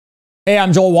Hey,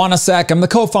 I'm Joel Wanasek. I'm the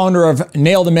co-founder of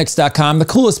nailthemix.com, the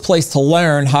coolest place to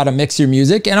learn how to mix your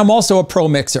music, and I'm also a pro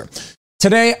mixer.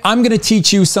 Today, I'm going to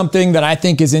teach you something that I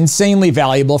think is insanely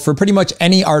valuable for pretty much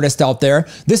any artist out there.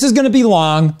 This is going to be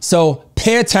long, so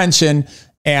pay attention,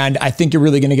 and I think you're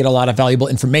really going to get a lot of valuable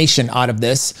information out of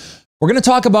this. We're going to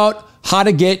talk about how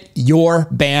to get your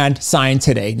band signed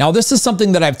today. Now, this is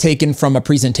something that I've taken from a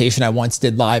presentation I once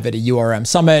did live at a URM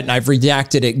summit, and I've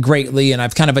redacted it greatly, and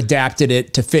I've kind of adapted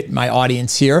it to fit my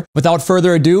audience here. Without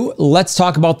further ado, let's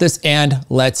talk about this and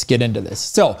let's get into this.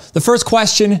 So the first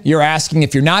question you're asking,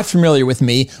 if you're not familiar with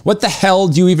me, what the hell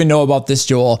do you even know about this,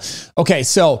 Joel? Okay,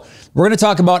 so we're going to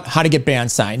talk about how to get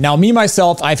bands signed. Now, me,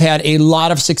 myself, I've had a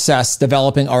lot of success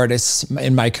developing artists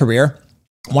in my career.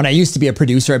 When I used to be a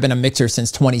producer, I've been a mixer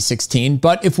since 2016.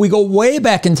 But if we go way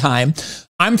back in time,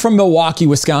 I'm from Milwaukee,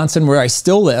 Wisconsin, where I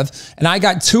still live. And I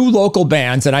got two local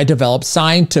bands that I developed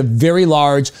signed to very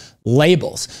large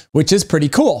labels, which is pretty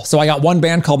cool. So I got one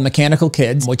band called Mechanical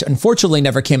Kids, which unfortunately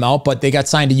never came out, but they got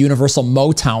signed to Universal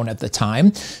Motown at the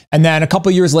time. And then a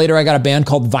couple years later, I got a band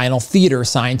called Vinyl Theater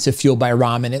signed to Fuel by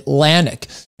Ram and Atlantic.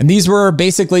 And these were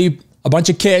basically a bunch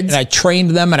of kids, and I trained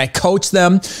them and I coached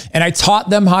them and I taught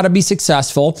them how to be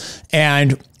successful.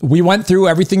 And we went through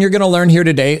everything you're going to learn here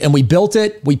today, and we built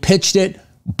it, we pitched it,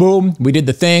 boom, we did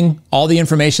the thing, all the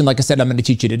information, like I said, I'm going to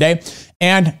teach you today.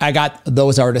 And I got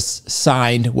those artists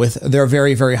signed with their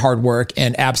very, very hard work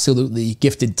and absolutely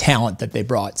gifted talent that they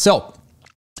brought. So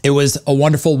it was a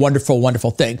wonderful, wonderful,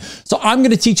 wonderful thing. So I'm going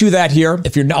to teach you that here.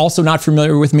 If you're also not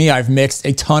familiar with me, I've mixed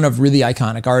a ton of really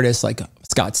iconic artists like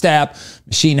Scott Stapp,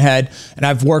 Machine Head, and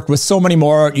I've worked with so many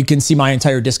more. You can see my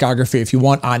entire discography if you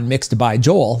want on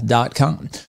mixedbyjoel.com.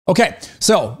 Okay,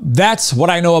 so that's what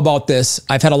I know about this.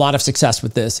 I've had a lot of success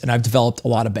with this, and I've developed a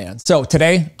lot of bands. So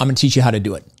today, I'm going to teach you how to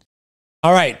do it.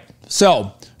 All right,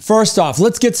 so first off,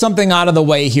 let's get something out of the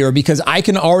way here because I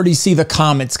can already see the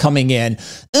comments coming in.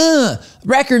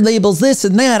 Record labels, this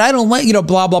and that. I don't like,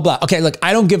 blah, blah, blah. Okay, look,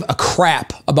 I don't give a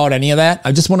crap about any of that.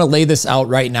 I just want to lay this out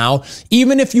right now.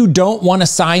 Even if you don't want to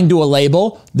sign to a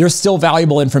label, there's still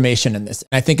valuable information in this.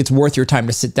 And I think it's worth your time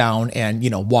to sit down and,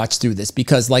 watch through this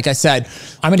because like I said,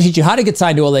 I'm going to teach you how to get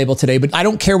signed to a label today, but I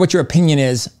don't care what your opinion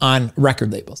is on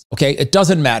record labels. Okay, it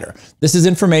doesn't matter. This is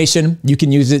information. You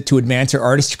can use it to advance your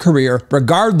artist career,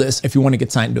 regardless if you want to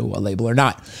get signed to a label or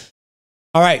not.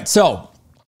 All right, so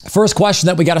first question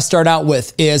that we got to start out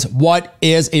with is, what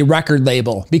is a record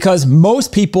label? Because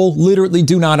most people literally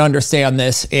do not understand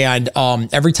this. And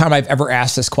every time I've ever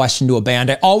asked this question to a band,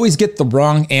 I always get the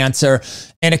wrong answer.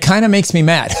 And it kind of makes me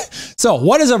mad. So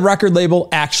what does a record label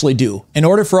actually do? In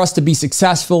order for us to be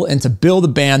successful and to build a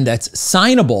band that's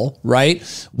signable,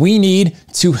 right? We need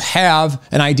to have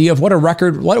an idea of what a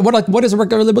record, what does a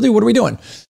record label do? What are we doing?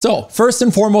 So first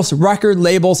and foremost, record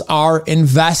labels are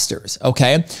investors,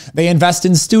 okay? They invest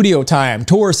in studio time,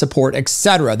 tour support,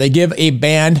 etc. They give a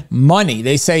band money.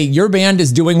 They say, your band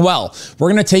is doing well. We're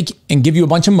gonna take and give you a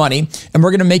bunch of money, and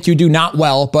we're gonna make you do not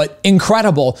well, but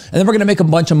incredible. And then we're gonna make a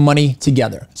bunch of money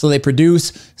together. So they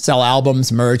produce, sell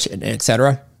albums, merch, and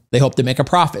etc. They hope to make a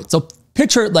profit. So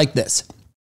picture it like this.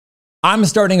 I'm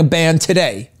starting a band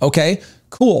today, okay?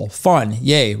 Cool, fun,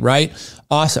 yay, right?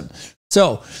 Awesome.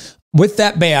 So with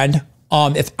that band,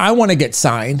 if I want to get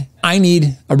signed, I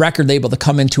need a record label to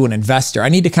come into an investor. I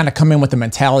need to kind of come in with the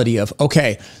mentality of,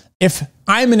 okay, if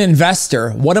I'm an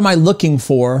investor, what am I looking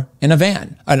for in a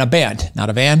band? What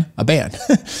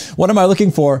am I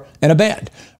looking for in a band,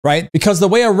 right? Because the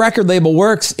way a record label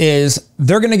works is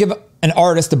they're going to give an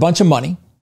artist a bunch of money,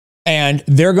 and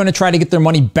they're going to try to get their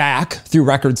money back through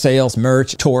record sales,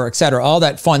 merch, tour, etc., all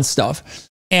that fun stuff.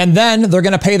 And then they're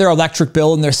going to pay their electric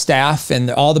bill and their staff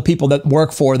and all the people that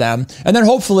work for them. And then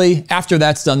hopefully after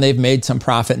that's done, they've made some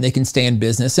profit and they can stay in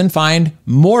business and find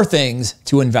more things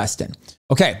to invest in.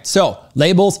 Okay, so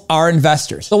labels are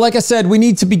investors. So like I said, we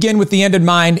need to begin with the end in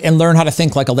mind and learn how to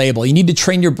think like a label. You need to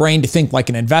train your brain to think like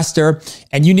an investor,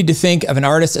 and you need to think of an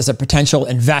artist as a potential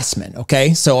investment,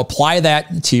 okay? So apply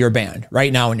that to your band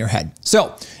right now in your head.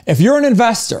 So if you're an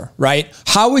investor, right,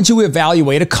 how would you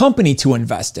evaluate a company to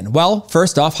invest in? Well,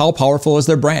 first off, how powerful is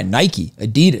their brand? Nike,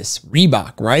 Adidas,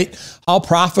 Reebok, right? How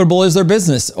profitable is their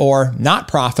business or not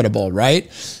profitable, right?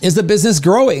 Is the business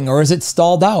growing or is it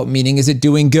stalled out? Meaning, is it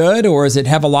doing good or is it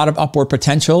have a lot of upward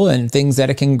potential and things that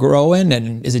it can grow in?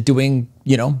 And is it doing,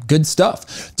 good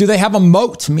stuff? Do they have a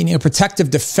moat, meaning a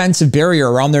protective defensive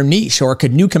barrier around their niche, or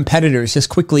could new competitors just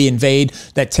quickly invade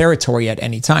that territory at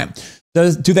any time?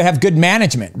 Do they have good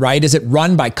management, right? Is it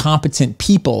run by competent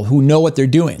people who know what they're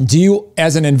doing? Do you,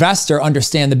 as an investor,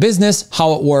 understand the business,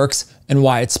 how it works, and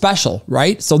why it's special,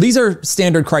 right? So these are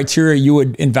standard criteria you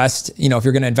would invest, if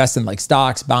you're going to invest in like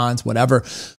stocks, bonds, whatever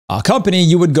company,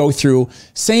 you would go through.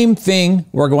 Same thing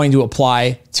we're going to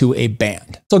apply to a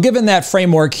band. So given that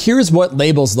framework, here's what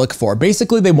labels look for.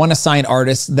 Basically, they want to sign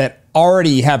artists that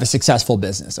already have a successful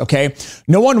business, okay?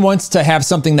 No one wants to have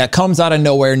something that comes out of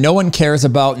nowhere, no one cares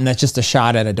about, and that's just a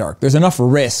shot at a dark. There's enough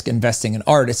risk investing in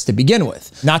artists to begin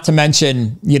with. Not to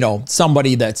mention,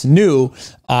 somebody that's new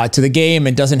to the game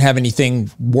and doesn't have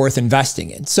anything worth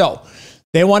investing in. So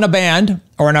they want a band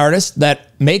or an artist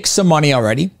that makes some money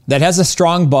already, that has a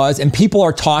strong buzz, and people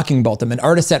are talking about them, an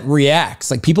artist that reacts.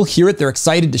 Like people hear it, they're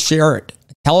excited to share it,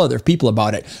 tell other people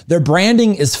about it. Their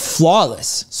branding is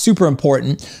flawless, super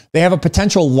important. They have a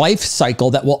potential life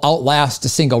cycle that will outlast a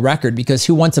single record, because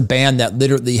who wants a band that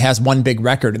literally has one big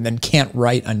record and then can't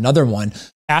write another one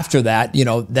after that?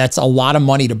 That's a lot of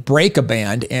money to break a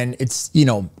band, and it's,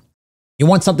 you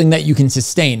want something that you can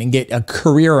sustain and get a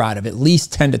career out of at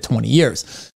least 10 to 20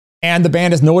 years. And the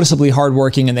band is noticeably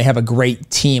hardworking and they have a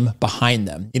great team behind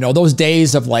them. Those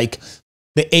days of like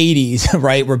the 80s,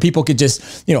 right? Where people could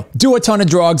just, do a ton of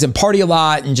drugs and party a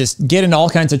lot and just get in all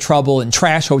kinds of trouble and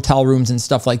trash hotel rooms and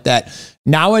stuff like that.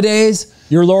 Nowadays,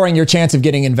 you're lowering your chance of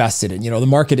getting invested in. The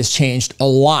market has changed a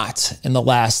lot in the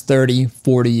last 30,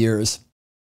 40 years.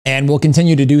 And will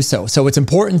continue to do so. So it's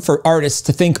important for artists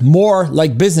to think more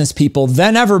like business people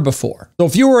than ever before. So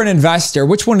if you were an investor,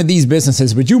 which one of these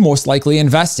businesses would you most likely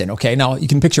invest in? Okay, now you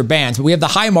can picture bands, but we have the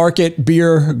high market,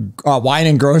 beer, wine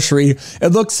and grocery.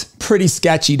 It looks pretty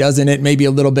sketchy, doesn't it? Maybe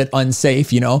a little bit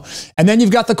unsafe, And then you've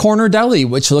got the corner deli,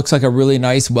 which looks like a really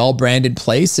nice, well-branded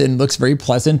place and looks very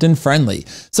pleasant and friendly.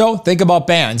 So think about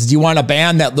bands. Do you want a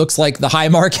band that looks like the high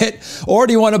market, or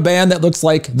do you want a band that looks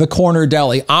like the corner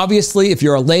deli? Obviously, if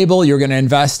you're a label, you're going to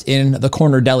invest in the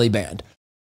corner deli band.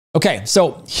 Okay,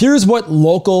 so here's what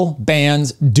local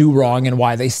bands do wrong and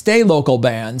why they stay local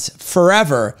bands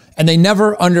forever and they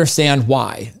never understand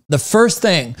why. The first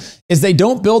thing is they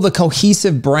don't build a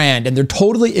cohesive brand and they're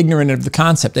totally ignorant of the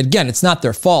concept. Again, it's not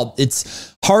their fault.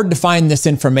 It's hard to find this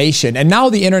information. And now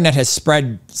the internet has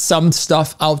spread some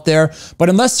stuff out there, but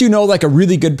unless you know like a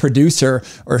really good producer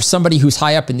or somebody who's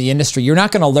high up in the industry, you're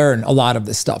not going to learn a lot of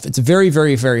this stuff. It's very,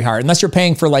 very, very hard. Unless you're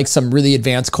paying for like some really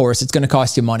advanced course, it's going to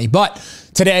cost you money. But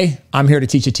today, I'm here to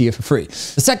teach it to you for free.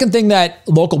 The second thing that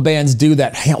local bands do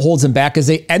that holds them back is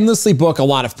they endlessly book a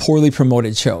lot of poorly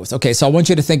promoted shows. Okay, so I want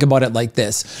you to think about it like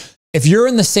this. If you're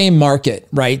in the same market,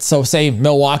 right? So say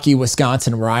Milwaukee,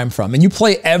 Wisconsin, where I'm from, and you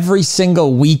play every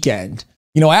single weekend,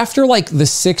 after like the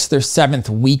 6th or 7th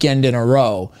weekend in a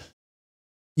row,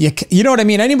 you know what I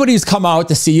mean? Anybody who's come out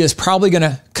to see you is probably going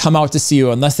to come out to see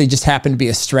you unless they just happen to be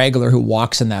a straggler who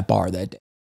walks in that bar that day.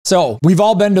 So we've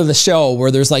all been to the show where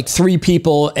there's like 3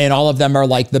 people and all of them are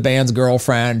like the band's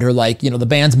girlfriend or like, the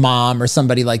band's mom or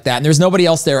somebody like that. And there's nobody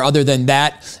else there other than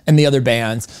that and the other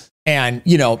bands. And,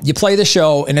 you play the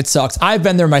show and it sucks. I've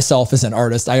been there myself as an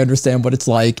artist. I understand what it's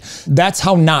like. That's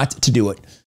how not to do it.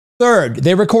 Third,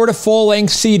 they record a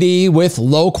full-length CD with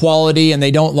low quality and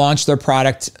they don't launch their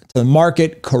product to the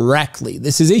market correctly.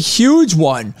 This is a huge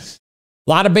one. A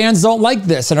lot of bands don't like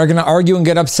this and are going to argue and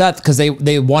get upset because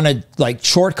they want to like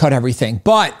shortcut everything.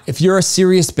 But if you're a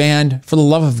serious band, for the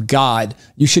love of God,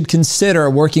 you should consider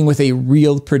working with a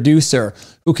real producer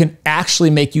who can actually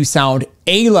make you sound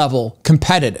A-level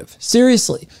competitive.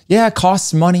 Seriously. Yeah, it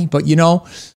costs money, but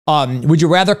would you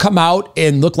rather come out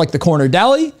and look like the corner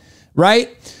deli,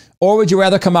 right? Or would you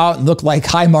rather come out and look like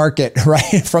high market,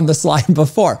 right, from the slide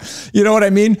before? You know what I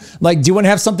mean? Like, do you want to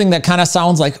have something that kind of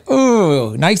sounds like,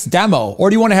 ooh, nice demo? Or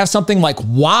do you want to have something like,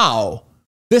 wow,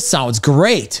 this sounds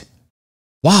great.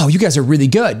 Wow, you guys are really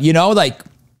good. Like,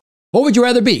 what would you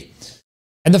rather be?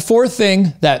 And the fourth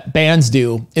thing that bands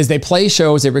do is they play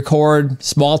shows, they record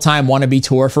small-time wannabe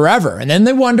tour forever. And then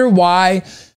they wonder why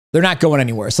they're not going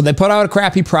anywhere. So they put out a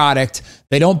crappy product.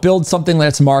 They don't build something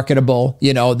that's marketable.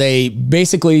 They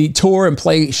basically tour and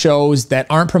play shows that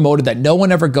aren't promoted, that no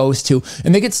one ever goes to.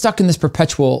 And they get stuck in this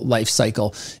perpetual life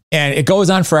cycle. And it goes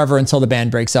on forever until the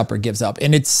band breaks up or gives up.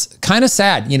 And it's kind of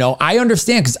sad. I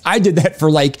understand because I did that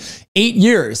for like 8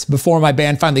 years before my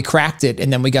band finally cracked it.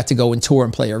 And then we got to go and tour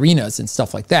and play arenas and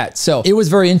stuff like that. So it was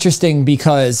very interesting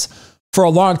because for a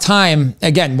long time,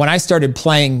 again, when I started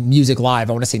playing music live,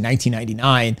 I want to say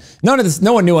 1999,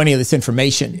 no one knew any of this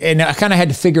information. And I kind of had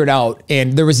to figure it out.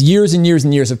 And there was years and years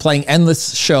and years of playing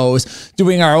endless shows,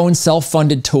 doing our own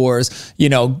self-funded tours,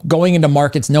 going into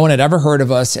markets no one had ever heard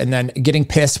of us, and then getting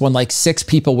pissed when like 6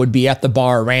 people would be at the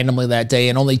bar randomly that day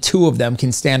and only 2 of them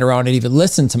can stand around and even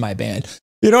listen to my band.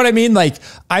 You know what I mean? Like,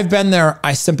 I've been there.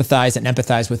 I sympathize and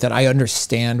empathize with it. I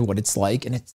understand what it's like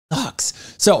and it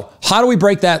sucks. So how do we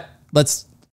break that let's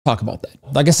talk about that.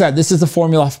 Like I said, this is the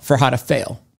formula for how to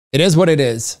fail. It is what it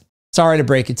is. Sorry to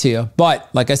break it to you. But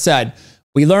like I said,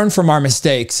 we learn from our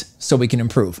mistakes so we can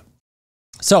improve.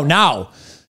 So now,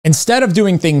 instead of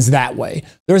doing things that way,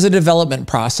 there's a development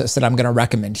process that I'm going to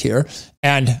recommend here.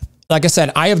 And like I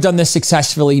said, I have done this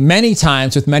successfully many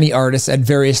times with many artists at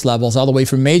various levels, all the way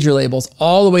from major labels,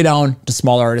 all the way down to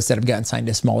smaller artists that have gotten signed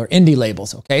to smaller indie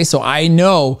labels. Okay, so I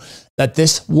know that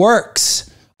this works.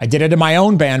 I did it in my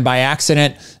own band by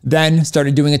accident, then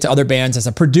started doing it to other bands as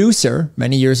a producer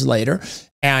many years later,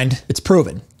 and it's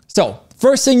proven. So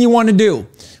first thing you want to do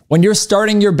when you're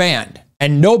starting your band,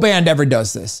 and no band ever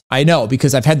does this, I know,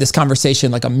 because I've had this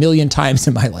conversation like a million times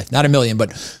in my life, not a million,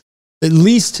 but at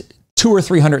least 200 or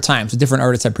 300 times with different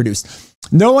artists I've produced.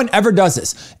 No one ever does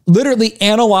this. Literally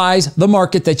analyze the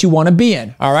market that you want to be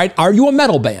in. All right. Are you a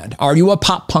metal band? Are you a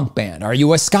pop punk band? Are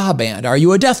you a ska band? Are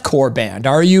you a deathcore band?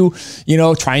 Are you,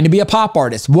 trying to be a pop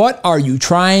artist? What are you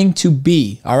trying to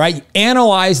be? All right.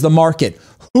 Analyze the market.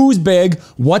 Who's big?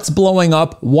 What's blowing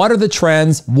up? What are the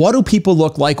trends? What do people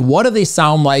look like? What do they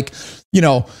sound like?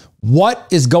 What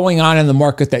is going on in the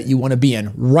market that you want to be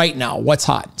in right now? What's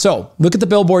hot? So look at the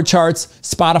Billboard charts,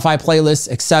 Spotify playlists,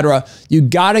 etc. You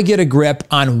got to get a grip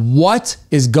on what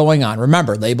is going on.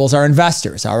 Remember, labels are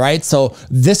investors, all right? So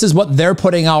this is what they're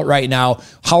putting out right now.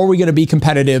 How are we going to be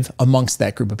competitive amongst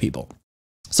that group of people?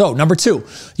 So number 2,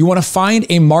 you want to find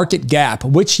a market gap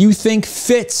which you think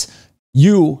fits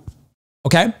you.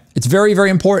 Okay? It's very, very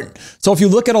important. So if you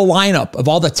look at a lineup of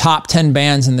all the top 10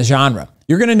 bands in the genre,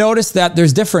 you're going to notice that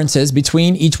there's differences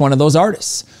between each one of those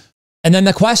artists. And then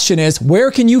the question is, where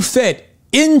can you fit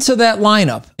into that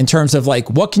lineup in terms of like,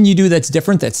 what can you do that's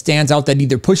different, that stands out, that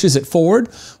either pushes it forward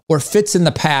or fits in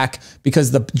the pack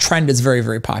because the trend is very,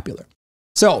 very popular.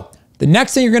 So the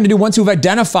next thing you're going to do once you've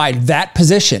identified that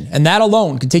position, and that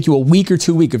alone can take you a week or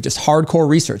 2 weeks of just hardcore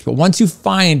research. But once you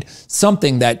find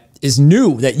something that is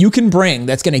new that you can bring,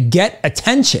 that's going to get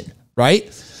attention,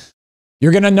 right?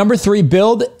 You're going to, number 3,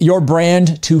 build your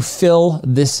brand to fill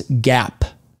this gap.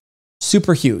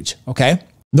 Super huge, okay?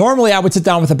 Normally, I would sit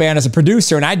down with a band as a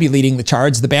producer and I'd be leading the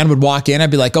charge. The band would walk in.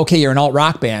 I'd be like, okay, you're an alt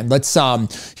rock band. Let's,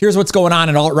 here's what's going on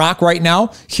in alt rock right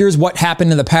now. Here's what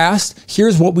happened in the past.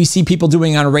 Here's what we see people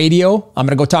doing on radio. I'm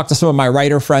going to go talk to some of my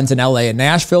writer friends in LA and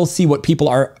Nashville, see what people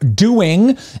are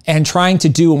doing and trying to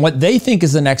do and what they think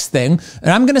is the next thing.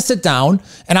 And I'm going to sit down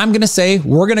and I'm going to say,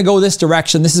 we're going to go this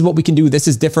direction. This is what we can do. This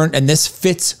is different. And this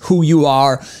fits who you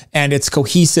are. And it's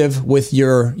cohesive with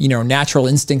your, natural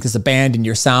instinct as a band and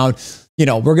your sound.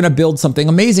 We're going to build something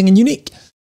amazing and unique.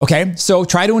 Okay. So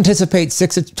try to anticipate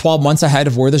 6 to 12 months ahead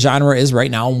of where the genre is right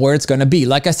now and where it's going to be.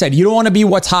 Like I said, you don't want to be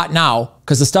what's hot now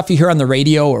because the stuff you hear on the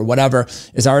radio or whatever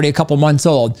is already a couple months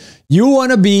old. You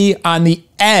want to be on the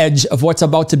edge of what's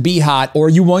about to be hot, or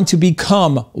you want to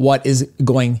become what is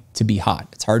going to be hot.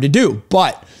 It's hard to do,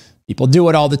 but people do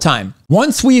it all the time.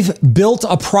 Once we've built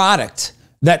a product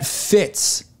that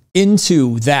fits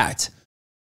into that,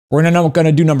 we're going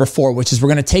to do number 4, which is we're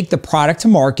going to take the product to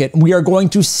market and we are going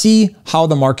to see how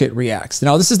the market reacts.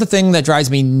 Now, this is the thing that drives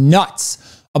me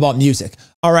nuts about music.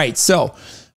 All right. So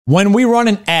when we run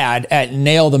an ad at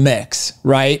Nail the Mix,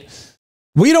 right?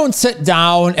 We don't sit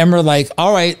down and we're like,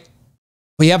 all right,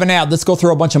 we have an ad. Let's go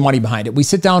throw a bunch of money behind it. We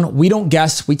sit down, we don't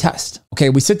guess, we test. Okay.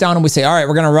 We sit down and we say, all right,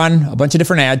 we're going to run a bunch of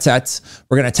different ad sets.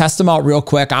 We're going to test them out real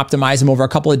quick, optimize them over a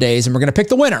couple of days, and we're going to pick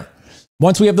the winner.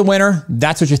 Once we have the winner,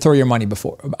 that's what you throw your money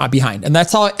behind. And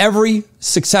that's how every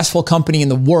successful company in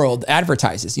the world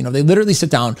advertises. They literally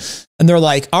sit down and they're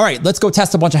like, all right, let's go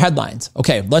test a bunch of headlines.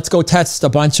 Okay, let's go test a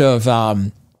bunch of,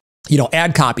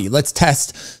 ad copy. Let's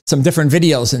test some different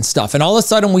videos and stuff. And all of a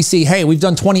sudden we see, hey, we've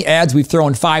done 20 ads. We've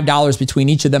thrown $5 between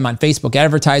each of them on Facebook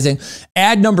advertising.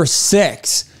 Ad number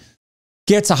 6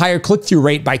 gets a higher click-through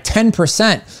rate by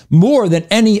 10% more than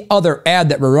any other ad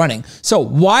that we're running. So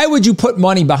why would you put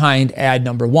money behind ad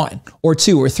number 1 or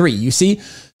 2 or 3? You see?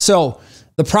 So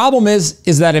the problem is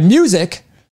that in music,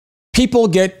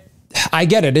 people I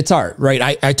get it. It's art,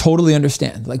 right? I totally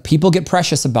understand. Like, people get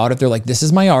precious about it. They're like, this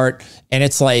is my art. And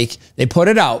it's like, they put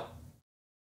it out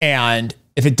and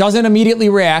if it doesn't immediately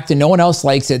react and no one else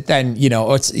likes it, then,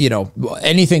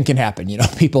 anything can happen.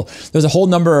 There's a whole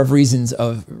number of reasons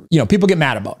people get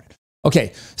mad about it.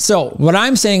 Okay. So what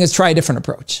I'm saying is try a different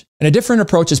approach. And a different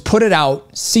approach is put it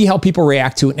out, see how people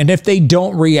react to it. And if they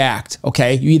don't react,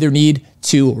 okay, you either need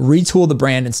to retool the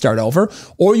brand and start over,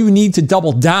 or you need to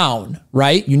double down,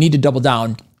 right? You need to double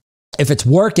down if it's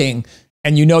working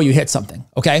and you hit something.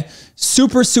 Okay.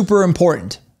 Super, super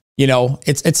important.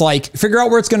 It's like, figure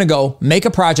out where it's going to go, make a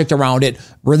project around it,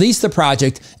 release the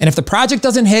project. And if the project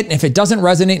doesn't hit, and if it doesn't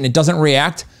resonate and it doesn't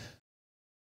react,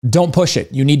 don't push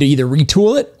it. You need to either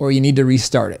retool it or you need to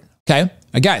restart it. Okay.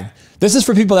 Again, this is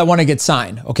for people that want to get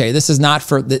signed. Okay. This is not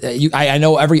for I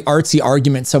know every artsy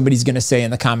argument somebody's going to say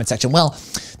in the comment section. Well,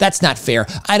 that's not fair.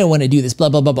 I don't want to do this, blah,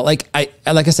 blah, blah. But like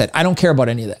I said, I don't care about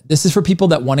any of that. This is for people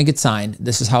that want to get signed.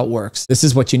 This is how it works. This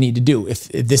is what you need to do. If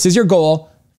this is your goal,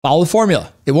 follow the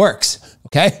formula. It works.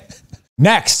 Okay.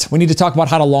 Next, we need to talk about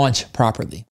how to launch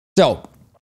properly. So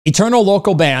eternal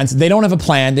local bands, they don't have a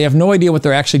plan. They have no idea what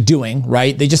they're actually doing,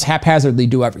 right? They just haphazardly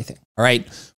do everything. All right.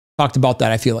 Talked about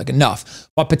that, I feel like, enough.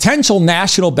 But potential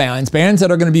national bands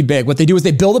that are going to be big, what they do is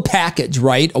they build a package,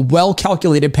 right? A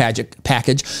well-calculated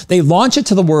package. They launch it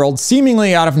to the world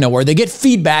seemingly out of nowhere. They get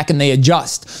feedback and they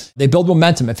adjust. They build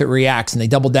momentum if it reacts and they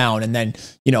double down and then,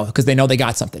 because they know they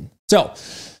got something. So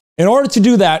in order to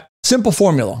do that, simple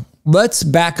formula. Let's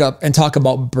back up and talk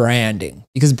about branding,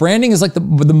 because branding is like the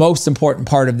most important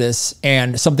part of this,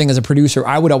 and something as a producer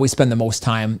I would always spend the most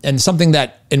time, and something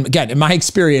that, and again, in my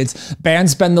experience,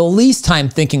 bands spend the least time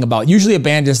thinking about. Usually a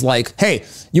band is like, hey,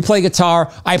 you play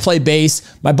guitar, I play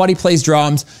bass, my buddy plays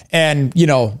drums, and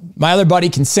my other buddy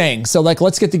can sing. So like,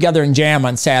 let's get together and jam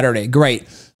on Saturday. Great.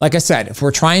 Like I said, if we're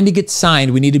trying to get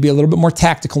signed, we need to be a little bit more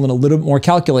tactical and a little bit more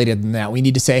calculated than that. We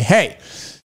need to say, hey,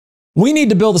 we need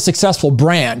to build a successful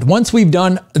brand. Once we've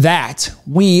done that,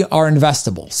 we are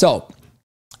investable. So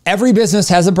every business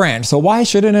has a brand. So why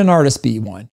shouldn't an artist be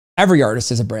one? Every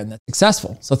artist is a brand that's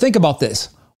successful. So think about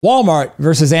this. Walmart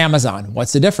versus Amazon.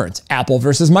 What's the difference? Apple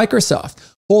versus Microsoft.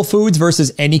 Whole Foods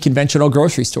versus any conventional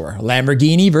grocery store.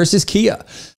 Lamborghini versus Kia.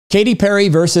 Katy Perry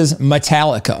versus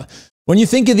Metallica. When you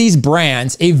think of these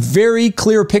brands, a very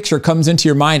clear picture comes into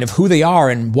your mind of who they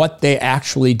are and what they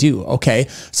actually do, okay?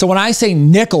 So when I say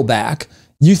Nickelback,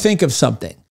 you think of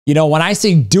something. When I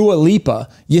say Dua Lipa,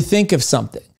 you think of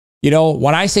something.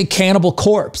 When I say Cannibal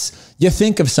Corpse, you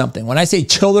think of something. When I say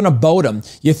Children of Bodom,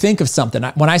 you think of something.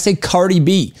 When I say Cardi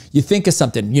B, you think of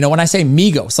something. When I say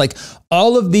Migos, like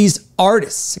all of these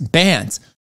artists, bands,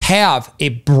 have a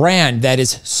brand that is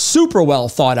super well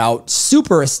thought out,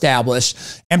 super established,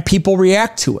 and people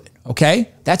react to it, okay?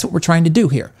 That's what we're trying to do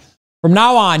here. From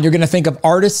now on, you're going to think of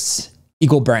artists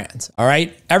equal brands, all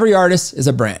right? Every artist is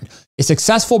a brand. A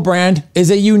successful brand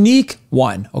is a unique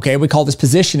one, okay? We call this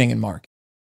positioning in marketing,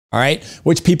 all right?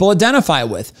 Which people identify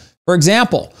with. For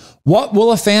example, what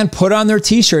will a fan put on their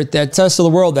t-shirt that says to the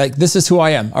world, like, this is who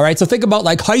I am, all right? So think about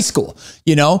like high school,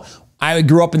 I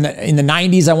grew up in the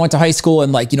 90s. I went to high school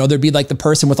and there'd be like the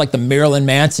person with like the Marilyn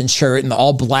Manson shirt and the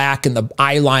all black and the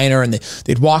eyeliner, and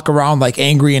they'd walk around like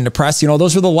angry and depressed.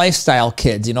 Those were the lifestyle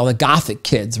kids, the gothic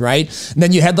kids, right? And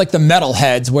then you had like the metal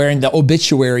heads wearing the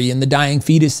Obituary and the Dying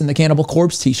Fetus and the Cannibal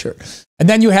Corpse t-shirt. And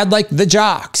then you had like the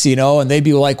jocks, and they'd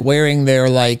be like wearing their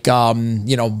like,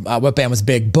 what band was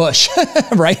big? Bush,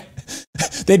 right?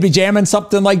 They'd be jamming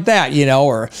something like that,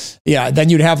 or then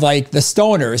you'd have like the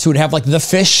stoners who'd have like the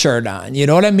Fish shirt on. You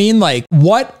know what I mean? Like,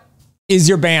 what is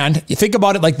your band? You think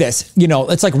about it like this,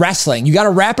 it's like wrestling. You got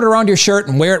to wrap it around your shirt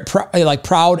and wear it like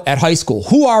proud at high school.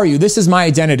 Who are you? This is my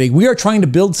identity. We are trying to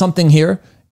build something here.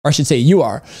 Or I should say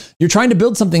you're trying to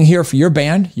build something here for your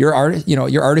band, your artist,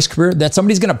 your artist career, that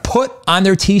somebody's going to put on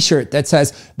their t-shirt that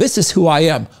says, this is who I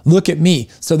am. Look at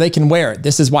me, so they can wear it.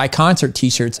 This is why concert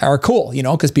t-shirts are cool,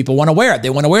 because people want to wear it.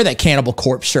 They want to wear that Cannibal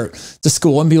Corpse shirt to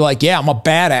school and be like, yeah, I'm a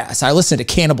badass. I listen to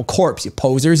Cannibal Corpse, you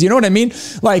posers. You know what I mean?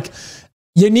 Like,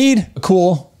 you need a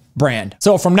cool brand.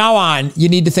 So from now on, you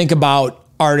need to think about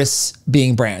artists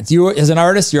being brands. You, as an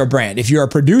artist, you're a brand. If you're a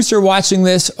producer watching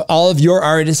this, all of your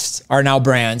artists are now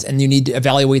brands, and you need to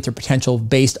evaluate their potential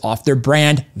based off their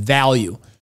brand value.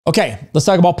 Okay, let's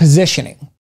talk about positioning.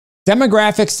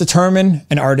 Demographics determine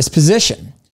an artist's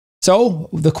position. So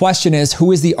the question is,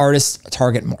 who is the artist's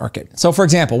target market? So for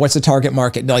example, what's the target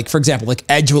market? Like, for example, like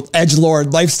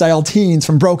edgelord lifestyle teens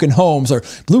from broken homes, or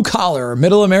blue collar, or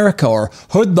middle America, or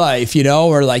hood life,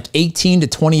 or like 18 to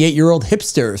 28-year-old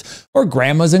hipsters, or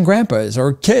grandmas and grandpas,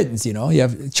 or kids, you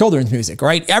have children's music,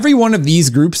 right? Every one of these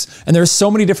groups, and there's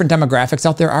so many different demographics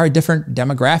out there, are a different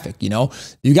demographic,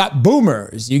 You got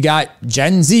boomers, you got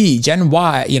Gen Z, Gen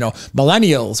Y,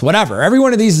 millennials, whatever. Every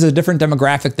one of these is a different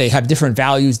demographic. They have different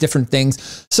values, different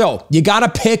things. So you got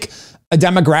to pick a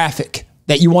demographic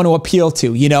that you want to appeal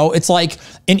to. It's like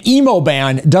an emo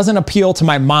band doesn't appeal to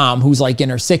my mom who's like in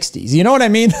her 60s. You know what I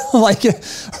mean? Like,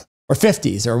 or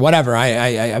 50s or whatever.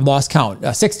 I've lost count.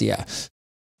 60. Yeah.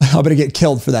 I'm going to get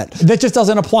killed for that. That just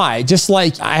doesn't apply. Just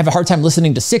like I have a hard time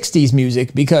listening to 60s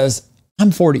music because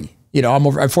I'm 40.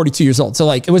 I'm 42 years old. So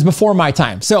like it was before my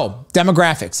time. So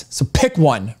demographics. So pick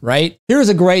one, right? Here's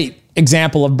a great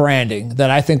example of branding that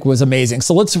I think was amazing.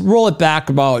 So let's roll it back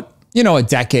about you know, a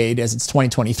decade, as it's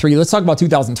 2023. Let's talk about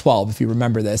 2012, if you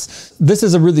remember this. This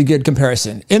is a really good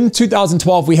comparison. In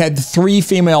 2012, we had 3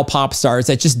 female pop stars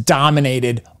that just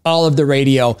dominated all of the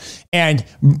radio, and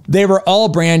they were all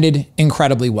branded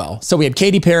incredibly well. So we had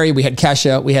Katy Perry, we had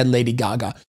Kesha, we had Lady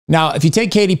Gaga. Now, if you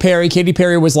take Katy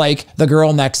Perry was like the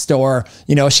girl next door.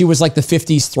 You know, she was like the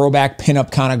 50s throwback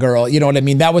pinup kind of girl. You know what I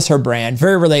mean? That was her brand.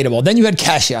 Very relatable. Then you had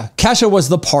Kesha. Kesha was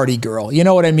the party girl. You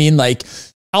know what I mean? Like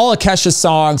all of Kesha's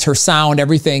songs, her sound,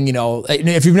 everything, you know,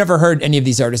 if you've never heard any of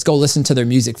these artists, go listen to their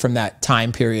music from that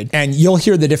time period and you'll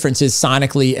hear the differences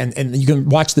sonically, and you can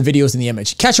watch the videos and the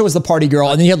image. Kesha was the party girl.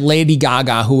 And then you had Lady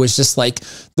Gaga, who was just like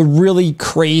the really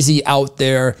crazy, out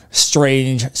there,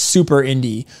 strange, super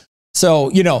indie. So,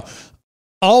 you know,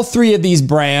 all 3 of these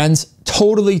brands,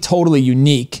 totally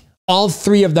unique. All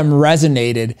 3 of them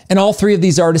resonated, and all 3 of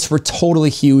these artists were totally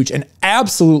huge and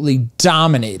absolutely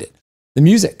dominated the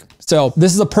music. So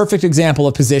this is a perfect example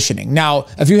of positioning. Now,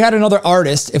 if you had another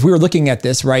artist, if we were looking at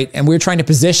this, right, and we were trying to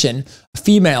position a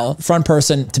female front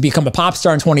person to become a pop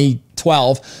star in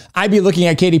 2012, I'd be looking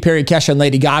at Katy Perry, Kesha, and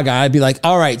Lady Gaga. I'd be like,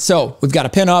 all right, so we've got a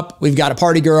pinup, we've got a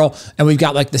party girl, and we've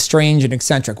got like the strange and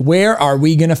eccentric. Where are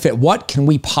we going to fit? What can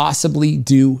we possibly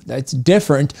do that's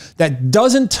different, that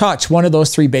doesn't touch one of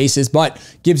those 3 bases, but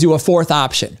gives you a 4th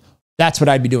option? That's what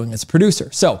I'd be doing as a producer.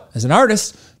 So as an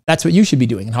artist, that's what you should be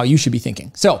doing and how you should be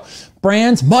thinking. So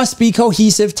brands must be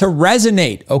cohesive to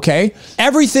resonate, okay?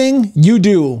 Everything you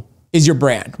do is your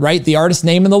brand, right? The artist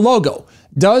name and the logo.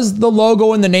 Does the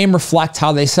logo and the name reflect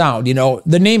how they sound? You know,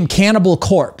 the name Cannibal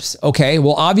Corpse, okay?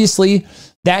 Well, obviously,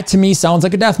 that to me sounds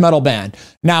like a death metal band.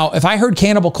 Now, if I heard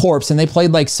Cannibal Corpse and they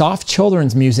played like soft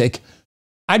children's music,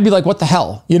 I'd be like, what the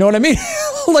hell? You know what I mean?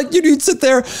 Like you'd sit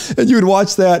there and you would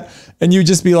watch that and you'd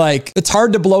just be like, it's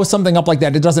hard to blow something up like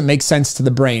that. It doesn't make sense to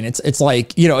the brain. It's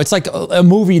like, you know, it's like a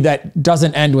movie that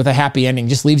doesn't end with a happy ending,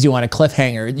 just leaves you on a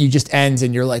cliffhanger. You just ends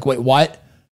and you're like, wait, what?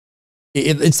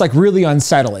 It's like really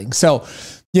unsettling. So,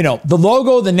 you know, the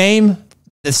logo, the name,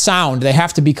 the sound, they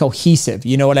have to be cohesive.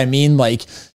 You know what I mean? Like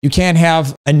you can't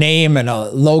have a name and a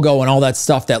logo and all that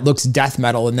stuff that looks death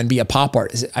metal and then be a pop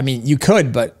artist. I mean, you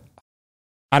could, but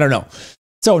I don't know.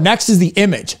 So next is the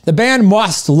image. The band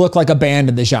must look like a band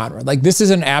in the genre. Like this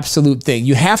is an absolute thing.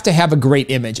 You have to have a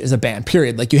great image as a band,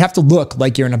 period. Like you have to look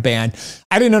like you're in a band.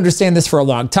 I didn't understand this for a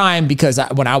long time because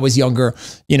when I was younger,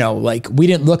 you know, like we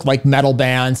didn't look like metal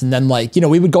bands. And then like, you know,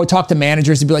 we would go talk to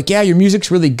managers and be like, yeah, your music's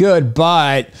really good,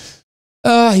 but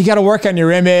you got to work on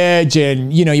your image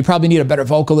and, you know, you probably need a better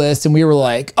vocalist. And we were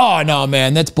like, oh no,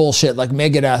 man, that's bullshit. Like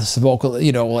Megadeth's vocal,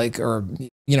 you know, like, or,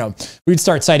 you know, we'd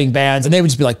start citing bands and they would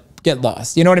just be like, get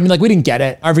lost. You know what I mean? Like we didn't get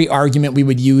it. Every argument we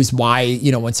would use why,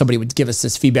 you know, when somebody would give us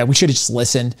this feedback, we should have just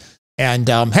listened and,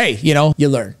 hey, you know, you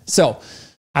learn. So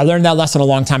I learned that lesson a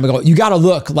long time ago. You got to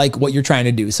look like what you're trying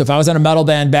to do. So if I was in a metal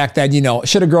band back then, you know,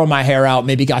 should have grown my hair out,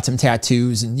 maybe got some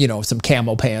tattoos and, you know, some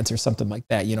camo pants or something like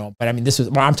that, you know, but I mean, this was,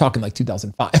 well, I'm talking like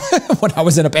 2005 when I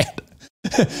was in a band.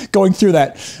 Going through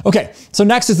that. Okay, so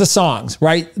next is the songs,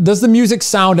 right? Does the music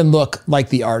sound and look like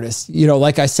the artist? You know,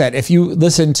 like I said, if you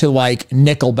listen to like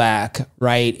Nickelback,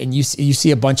 right, and you see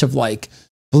a bunch of like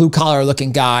blue collar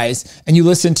looking guys and you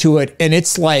listen to it and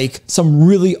it's like some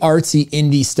really artsy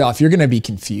indie stuff, you're going to be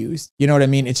confused. You know what I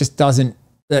mean? It just doesn't,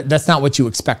 that's not what you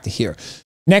expect to hear.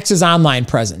 Next is online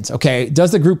presence. Okay.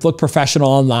 Does the group look professional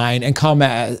online and come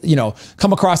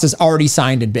across as already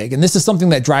signed and big? And this is something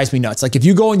that drives me nuts. Like if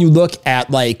you go and you look at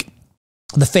like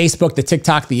the Facebook, the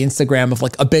TikTok, the Instagram of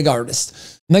like a big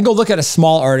artist, and then go look at a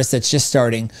small artist that's just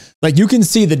starting, like you can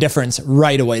see the difference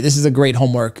right away. This is a great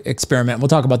homework experiment. We'll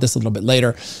talk about this a little bit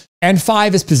later. And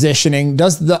 5 is positioning.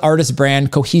 Does the artist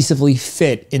brand cohesively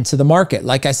fit into the market?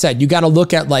 Like I said, you got to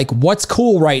look at like what's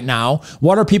cool right now.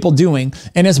 What are people doing?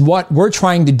 And is what we're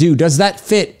trying to do, does that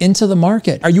fit into the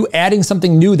market? Are you adding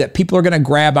something new that people are going to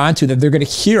grab onto, that they're going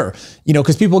to hear? You know,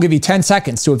 because people give you 10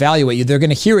 seconds to evaluate you. They're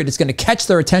going to hear it. It's going to catch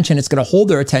their attention. It's going to hold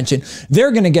their attention.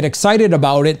 They're going to get excited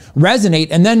about it, resonate,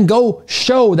 and then go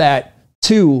show that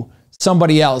to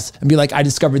somebody else and be like, I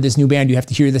discovered this new band. You have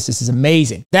to hear this. This is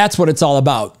amazing. That's what it's all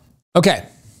about. Okay,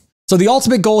 so the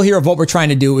ultimate goal here of what we're trying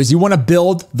to do is you want to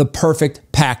build the perfect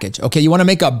package. Okay, you want to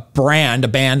make a brand,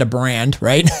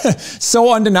 right?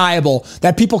 So undeniable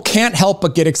that people can't help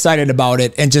but get excited about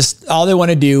it and just all they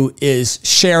want to do is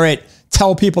share it,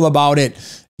 tell people about it,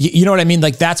 You know what I mean?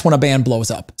 Like that's when a band blows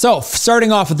up. So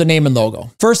starting off with the name and logo.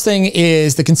 First thing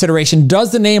is the consideration.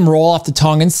 Does the name roll off the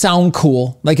tongue and sound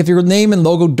cool? Like if your name and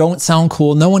logo don't sound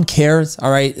cool, no one cares.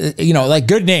 All right. You know, like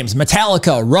good names,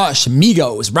 Metallica, Rush,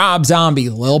 Migos, Rob Zombie,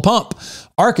 Lil Pump,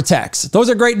 Architects. Those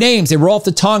are great names. They roll off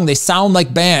the tongue. They sound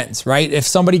like bands, right? If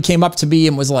somebody came up to me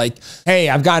and was like, hey,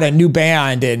 I've got a new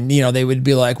band, and you know, they would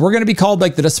be like, we're going to be called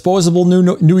like the Disposable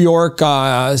New York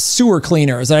Sewer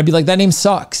Cleaners. And I'd be like, that name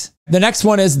sucks. The next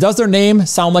one is, does their name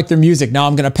sound like their music? Now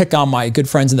I'm going to pick on my good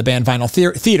friends in the band Vinyl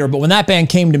Theater, but when that band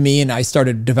came to me and I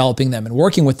started developing them and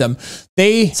working with them,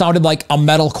 they sounded like a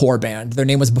metalcore band. Their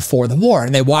name was Before the War,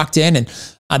 and they walked in and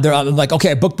they're like,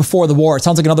 okay, I booked Before the War. It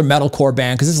sounds like another metalcore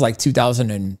band, because this is like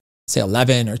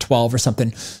 2011 or 12 or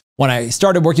something when I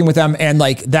started working with them, and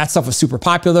like that stuff was super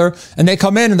popular. And they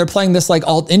come in and they're playing this like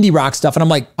alt indie rock stuff, and I'm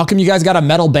like, how come you guys got a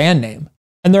metal band name?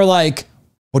 And they're like,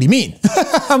 what do you mean?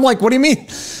 I'm like, what do you mean?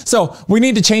 So we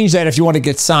need to change that if you want to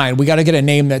get signed. We got to get a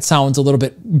name that sounds a little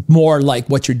bit more like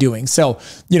what you're doing. So,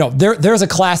 you know, there's a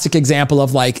classic example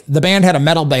of like the band had a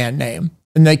metal band name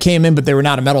and they came in, but they were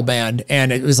not a metal band.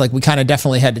 And it was like, we kind of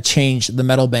definitely had to change the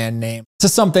metal band name to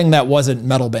something that wasn't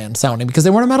metal band sounding, because they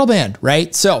weren't a metal band,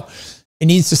 right? So it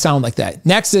needs to sound like that.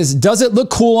 Next is, does it look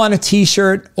cool on a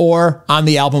t-shirt or on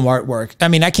the album artwork? I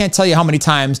mean, I can't tell you how many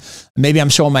times, maybe I'm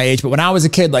showing my age, but when I was a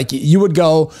kid, like you would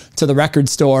go to the record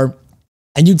store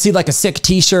and you'd see like a sick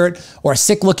t-shirt or a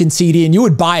sick looking CD, and you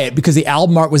would buy it because the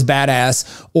album art was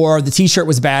badass or the t-shirt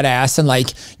was badass. And like,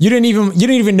 you didn't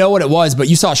even know what it was, but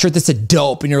you saw a shirt that said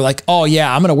dope and you're like, oh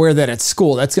yeah, I'm going to wear that at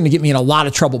school. That's going to get me in a lot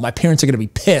of trouble. My parents are going to be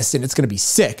pissed and it's going to be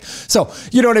sick. So,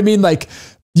 you know what I mean? Like,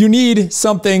 you need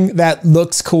something that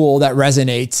looks cool, that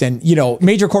resonates. And, you know,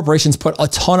 major corporations put a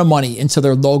ton of money into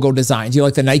their logo designs. You know,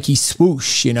 like the Nike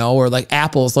swoosh, you know, or like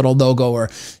Apple's little logo, or,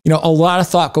 you know, a lot of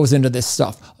thought goes into this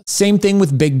stuff. Same thing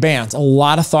with big bands. A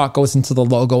lot of thought goes into the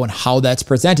logo and how that's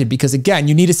presented, because again,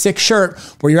 you need a sick shirt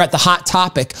where you're at the Hot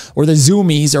Topic or the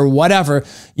Zoomies or whatever,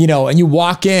 you know, and you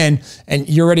walk in and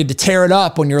you're ready to tear it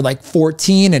up when you're like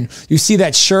 14 and you see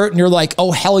that shirt and you're like,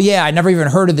 oh, hell yeah, I never even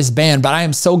heard of this band, but I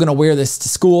am so going to wear this to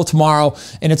school tomorrow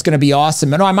and it's going to be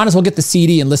awesome. And oh, I might as well get the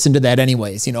CD and listen to that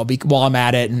anyways, you know, while I'm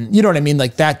at it. And you know what I mean?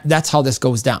 Like that's how this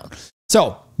goes down.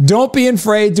 So don't be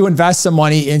afraid to invest some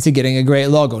money into getting a great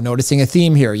logo. Noticing a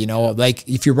theme here, you know, like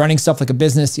if you're running stuff like a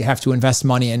business, you have to invest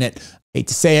money in it. I hate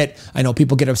to say it. I know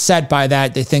people get upset by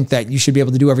that. They think that you should be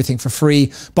able to do everything for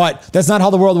free, but that's not how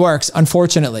the world works,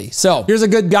 unfortunately. So here's a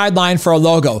good guideline for a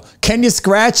logo. Can you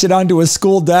scratch it onto a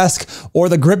school desk or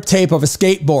the grip tape of a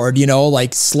skateboard, you know,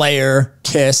 like Slayer,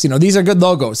 Kiss, you know, these are good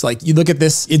logos. Like you look at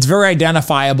this, it's very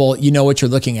identifiable. You know what you're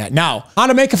looking at. Now, how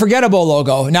to make a forgettable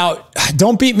logo. Now,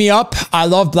 don't beat me up. I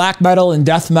love black metal and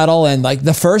death metal. And like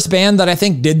the first band that I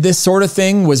think did this sort of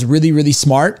thing was really, really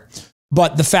smart.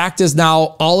 But the fact is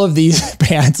now all of these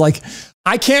bands, like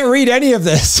I can't read any of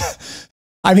this.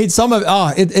 I mean,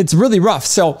 it's really rough.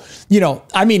 So, you know,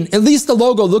 I mean, at least the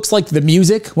logo looks like the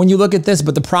music when you look at this.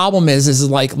 But the problem is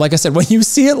like I said, when you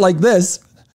see it like this,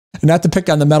 and not to pick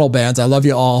on the metal bands, I love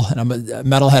you all, and I'm a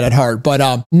metalhead at heart,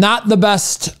 but not the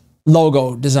best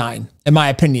logo design, in my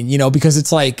opinion, you know, because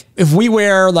it's like, if we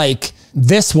wear like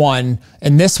this one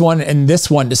and this one and this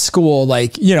one to school,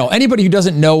 like, you know, anybody who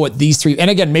doesn't know what these three, and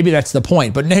again, maybe that's the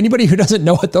point, but anybody who doesn't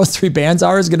know what those three bands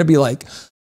are is going to be like,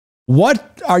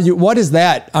 what is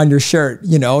that on your shirt?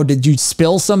 You know, did you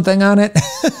spill something on it?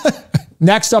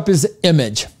 Next up is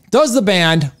image. Does the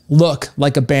band look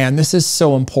like a band? This is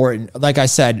so important. Like I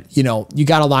said, you know, you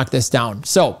got to lock this down.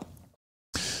 So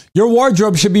your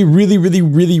wardrobe should be really, really,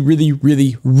 really, really,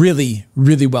 really, really,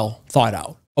 really well thought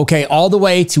out. Okay, all the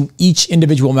way to each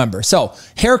individual member. So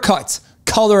haircuts,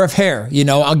 color of hair. You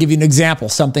know, I'll give you an example,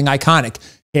 something iconic.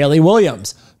 Hayley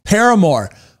Williams, Paramore,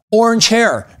 orange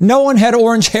hair. No one had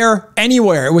orange hair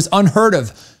anywhere. It was unheard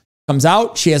of. Comes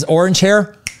out, she has orange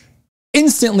hair.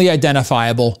 Instantly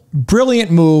identifiable,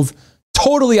 brilliant move,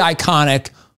 totally iconic,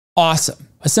 awesome.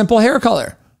 A simple hair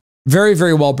color. Very,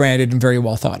 very well branded and very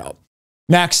well thought out.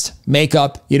 Next,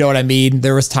 makeup. You know what I mean?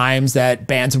 There was times that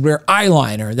bands would wear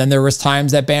eyeliner. Then there was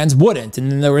times that bands wouldn't.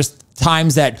 And then there was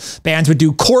times that bands would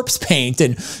do corpse paint.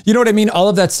 And you know what I mean? All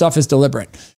of that stuff is deliberate.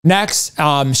 Next,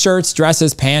 shirts,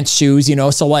 dresses, pants, shoes, you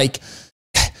know, so like,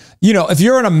 you know, if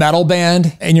you're in a metal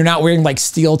band and you're not wearing like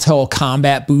steel toe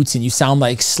combat boots and you sound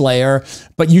like Slayer,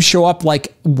 but you show up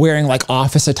like wearing like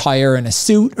office attire and a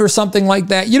suit or something like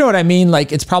that, you know what I mean?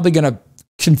 Like it's probably going to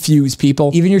confuse people.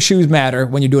 Even your shoes matter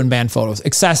when you're doing band photos.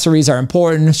 Accessories are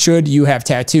important. Should you have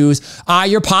tattoos?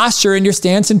 Your posture and your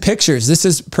stance in pictures. This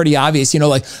is pretty obvious. You know,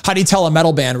 like how do you tell a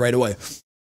metal band right away?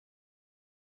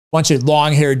 bunch of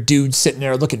long-haired dudes sitting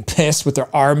there looking pissed with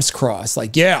their arms crossed.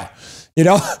 Like, yeah, you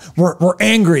know, we're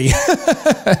angry.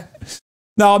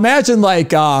 Now imagine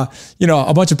like, you know,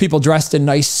 a bunch of people dressed in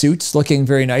nice suits, looking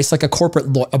very nice, like a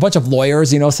bunch of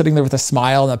lawyers, you know, sitting there with a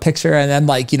smile in a picture. And then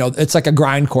like, you know, it's like a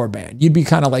grindcore band. You'd be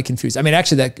kind of like confused. I mean,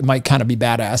 actually that might kind of be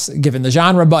badass given the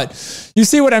genre, but you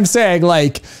see what I'm saying?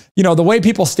 Like, you know, the way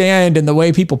people stand and the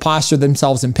way people posture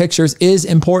themselves in pictures is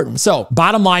important. So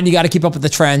bottom line, you got to keep up with the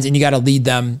trends and you got to lead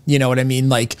them. You know what I mean?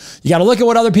 Like you got to look at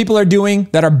what other people are doing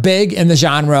that are big in the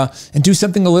genre and do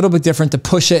something a little bit different to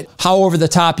push it. How over the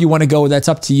top you want to go, that's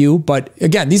up to you. But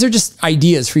again, these are just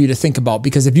ideas for you to think about,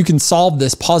 because if you can solve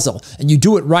this puzzle and you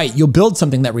do it right, you'll build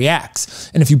something that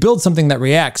reacts. And if you build something that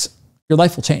reacts, your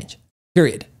life will change,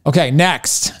 period. Okay,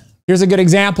 next. Here's a good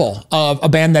example of a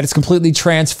band that is completely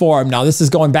transformed. Now, this is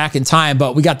going back in time,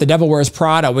 but we got the Devil Wears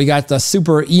Prada. We got the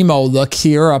super emo look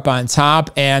here up on top,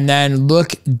 and then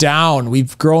look down.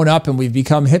 We've grown up and we've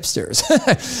become hipsters.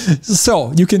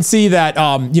 So you can see that,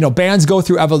 you know, bands go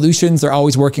through evolutions. They're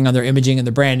always working on their imaging and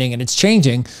their branding, and it's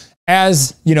changing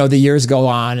as, you know, the years go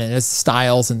on and as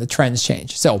styles and the trends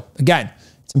change. So again,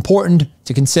 it's important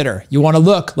to consider. You want to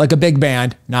look like a big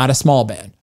band, not a small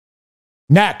band.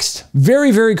 Next,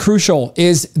 very, very crucial,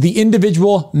 is the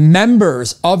individual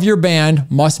members of your band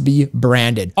must be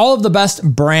branded. All of the best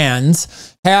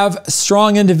brands have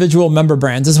strong individual member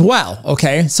brands as well,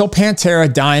 okay? So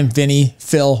Pantera, Dime, Vinny,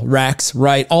 Phil, Rex,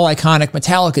 right? All iconic.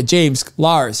 Metallica, James,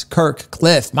 Lars, Kirk,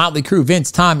 Cliff, Motley Crue,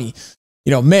 Vince, Tommy,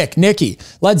 you know, Mick, Nicky,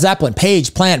 Led Zeppelin,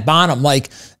 Page, Plant, Bonham. Like,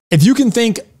 if you can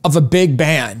think of a big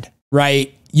band,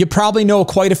 right, you probably know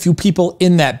quite a few people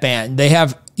in that band. They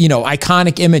have, you know,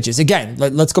 iconic images. Again,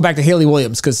 let's go back to Hayley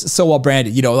Williams, because it's so well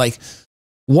branded. You know, like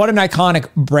what an iconic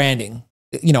branding,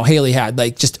 you know, Hayley had,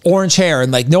 like just orange hair,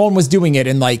 and like no one was doing it.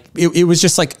 And like, it was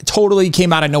just like totally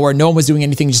came out of nowhere. No one was doing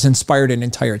anything, just inspired an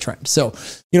entire trend. So,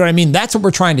 you know what I mean? That's what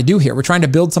we're trying to do here. We're trying to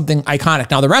build something iconic.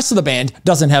 Now, the rest of the band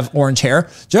doesn't have orange hair,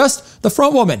 just the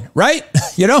front woman, right?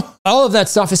 You know, all of that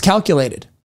stuff is calculated.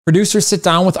 Producers sit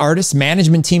down with artists,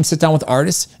 management teams sit down with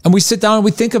artists, and we sit down and we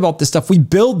think about this stuff. We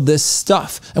build this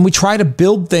stuff and we try to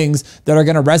build things that are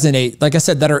going to resonate, like I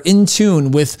said, that are in tune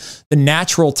with the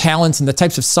natural talents and the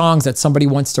types of songs that somebody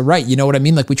wants to write. You know what I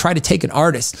mean? Like we try to take an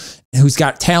artist who's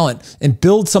got talent and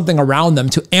build something around them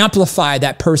to amplify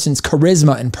that person's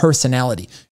charisma and personality.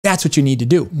 That's what you need to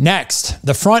do. Next,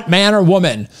 the front man or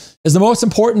woman is the most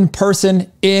important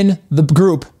person in the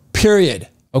group, period.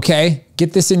 Okay?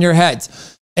 Get this in your heads.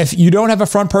 If you don't have a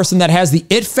front person that has the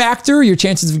it factor, your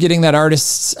chances of getting that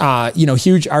artist's, you know,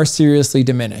 huge are seriously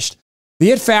diminished.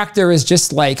 The it factor is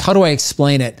just like, how do I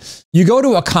explain it? You go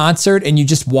to a concert and you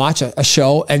just watch a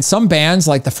show, and some bands,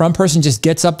 like the front person just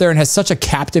gets up there and has such a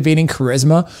captivating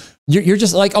charisma. You're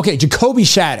just like, okay, Jacoby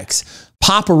Shaddix,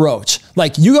 Papa Roach.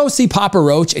 Like you go see Papa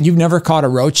Roach and you've never caught a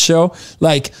Roach show.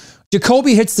 Like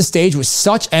Jacoby hits the stage with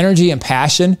such energy and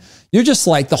passion. You're just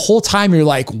like, the whole time you're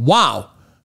like, wow.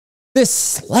 This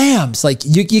slams. Like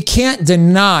you can't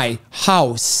deny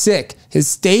how sick his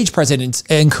stage presence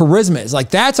and charisma is. Like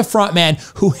that's a front man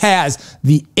who has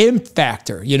the imp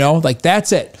factor, you know, like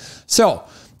that's it. So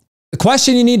the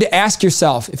question you need to ask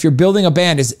yourself if you're building a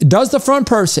band is, does the front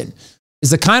person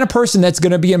is the kind of person that's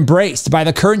going to be embraced by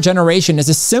the current generation as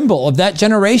a symbol of that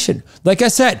generation? Like I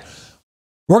said,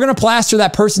 we're going to plaster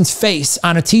that person's face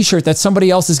on a t-shirt that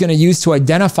somebody else is going to use to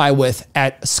identify with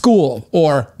at school,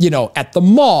 or, you know, at the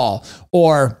mall,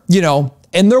 or, you know,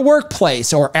 in their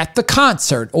workplace, or at the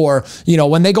concert, or, you know,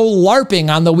 when they go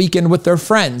LARPing on the weekend with their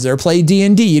friends or play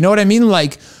D&D. You know what I mean?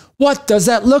 Like, what does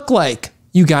that look like?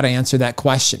 You got to answer that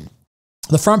question.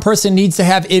 The front person needs to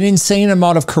have an insane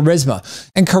amount of charisma,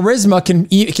 and charisma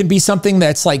can be something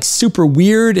that's like super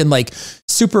weird and like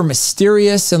super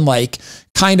mysterious and like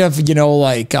kind of, you know,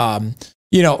 like,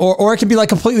 you know, or it can be like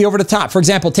completely over the top. For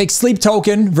example, take Sleep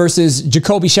Token versus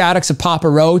Jacoby Shaddix of Papa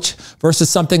Roach versus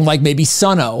something like maybe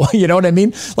Sunno. You know what I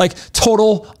mean? Like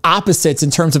total opposites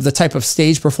in terms of the type of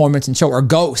stage performance and show, or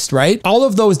Ghost, right? All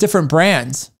of those different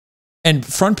brands and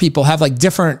front people have like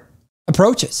different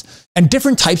approaches and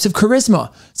different types of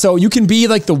charisma. So you can be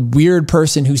like the weird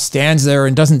person who stands there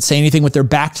and doesn't say anything with their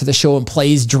back to the show and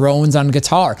plays drones on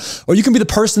guitar. Or you can be the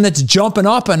person that's jumping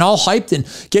up and all hyped and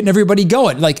getting everybody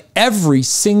going. Like every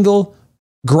single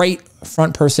great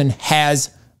front person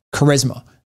has charisma,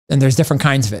 and there's different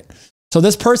kinds of it. So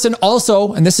this person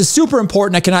also, and this is super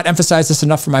important, I cannot emphasize this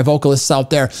enough for my vocalists out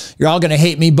there, you're all going to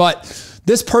hate me, but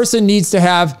this person needs to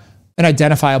have an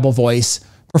identifiable voice,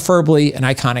 preferably an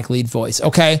iconic lead voice.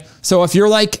 Okay. So if you're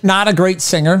like not a great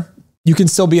singer, you can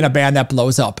still be in a band that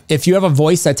blows up. If you have a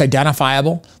voice that's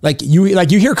identifiable, like you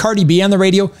hear Cardi B on the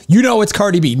radio, you know it's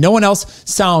Cardi B. No one else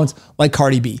sounds like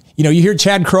Cardi B. You know, you hear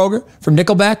Chad Kroeger from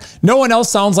Nickelback, no one else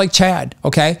sounds like Chad,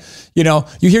 okay? You know,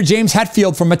 you hear James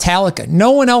Hetfield from Metallica,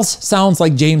 no one else sounds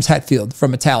like James Hetfield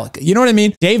from Metallica. You know what I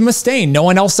mean? Dave Mustaine, no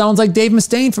one else sounds like Dave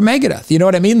Mustaine from Megadeth. You know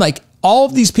what I mean? Like, all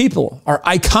of these people are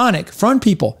iconic front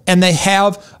people, and they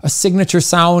have a signature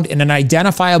sound and an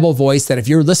identifiable voice that if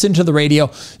you're listening to the radio,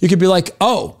 you could be like,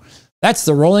 oh, that's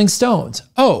the Rolling Stones.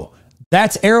 Oh,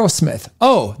 that's Aerosmith.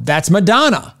 Oh, that's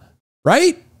Madonna,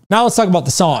 right? Now let's talk about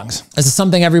the songs. This is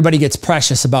something everybody gets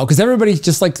precious about because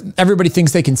everybody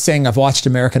thinks they can sing. I've watched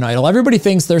American Idol. Everybody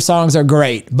thinks their songs are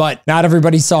great, but not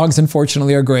everybody's songs,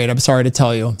 unfortunately, are great. I'm sorry to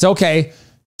tell you. It's okay.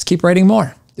 Just keep writing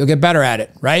more. You'll get better at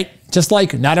it, right? Just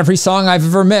like not every song I've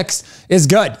ever mixed is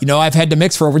good. You know, I've had to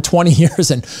mix for over 20 years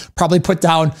and probably put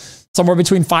down somewhere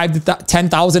between 5,000 to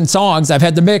 10,000 songs I've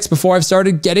had to mix before I've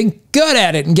started getting good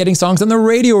at it and getting songs on the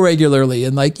radio regularly.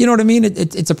 And like, you know what I mean?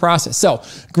 It's a process. So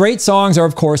great songs are,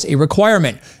 of course, a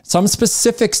requirement. Some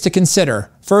specifics to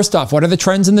consider. First off, what are the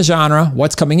trends in the genre?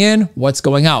 What's coming in? What's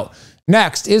going out?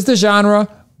 Next, is the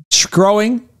genre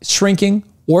growing, shrinking,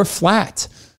 or flat?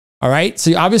 All right. So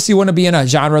you obviously want to be in a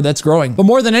genre that's growing, but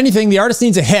more than anything, the artist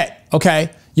needs a hit. Okay.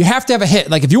 You have to have a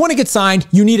hit. Like if you want to get signed,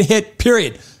 you need a hit,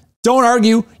 period. Don't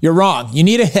argue. You're wrong. You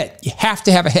need a hit. You have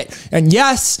to have a hit. And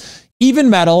yes, even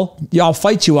metal, I'll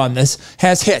fight you on this,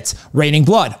 has hits. Raining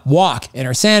Blood, Walk,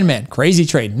 Enter Sandman, Crazy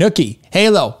Train, Nookie,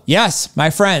 Halo. Yes,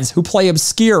 my friends who play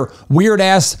obscure, weird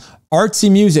ass,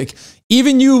 artsy music.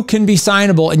 Even you can be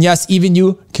signable. And yes, even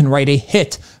you can write a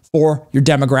hit for your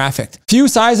demographic. Few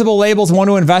sizable labels want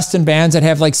to invest in bands that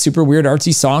have like super weird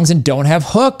artsy songs and don't have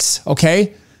hooks,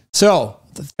 okay? So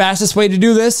the fastest way to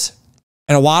do this,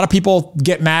 and a lot of people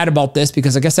get mad about this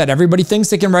because like I said, everybody thinks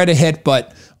they can write a hit,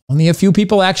 but only a few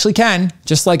people actually can.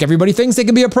 Just like everybody thinks they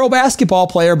can be a pro basketball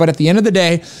player, but at the end of the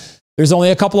day, there's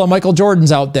only a couple of Michael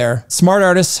Jordans out there. Smart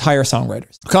artists hire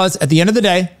songwriters. Because at the end of the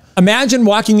day, imagine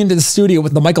walking into the studio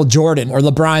with the Michael Jordan or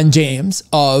LeBron James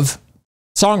of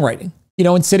songwriting. You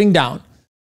know, and sitting down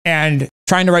and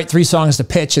trying to write 3 songs to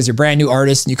pitch as your brand new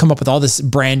artist, and you come up with all this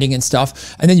branding and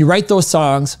stuff, and then you write those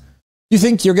songs. You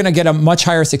think you're going to get a much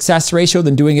higher success ratio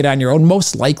than doing it on your own?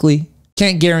 Most likely.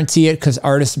 Can't guarantee it because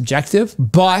art is subjective,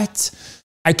 but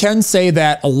I can say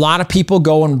that a lot of people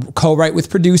go and co-write with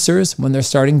producers when they're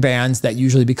starting bands that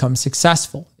usually become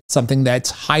successful. It's something that's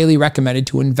highly recommended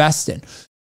to invest in.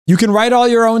 You can write all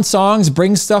your own songs,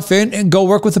 bring stuff in, and go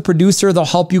work with a producer. They'll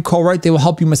help you co-write. They will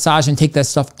help you massage and take that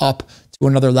stuff up to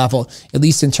another level, at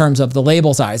least in terms of the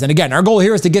label's eyes. And again, our goal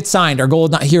here is to get signed. Our goal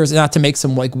here is not to make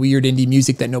some like weird indie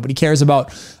music that nobody cares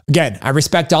about. Again, I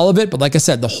respect all of it, but like I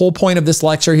said, the whole point of this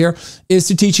lecture here is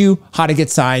to teach you how to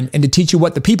get signed and to teach you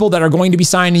what the people that are going to be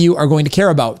signing you are going to care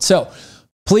about. So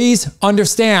please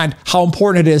understand how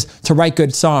important it is to write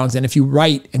good songs. And if you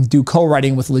write and do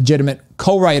co-writing with legitimate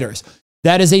co-writers,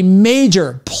 that is a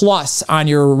major plus on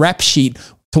your rep sheet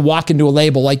to walk into a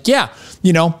label like, yeah,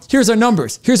 you know, here's our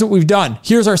numbers. Here's what we've done.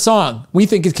 Here's our song. We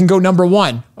think it can go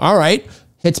 #1. All right,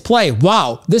 hits play.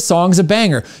 Wow, this song's a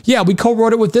banger. Yeah, we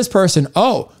co-wrote it with this person.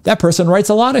 Oh, that person writes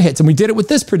a lot of hits. And we did it with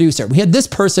this producer. We had this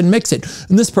person mix it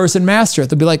and this person master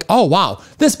it. They'll be like, oh, wow,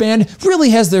 this band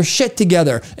really has their shit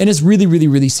together and is really, really,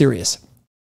 really serious.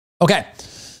 Okay,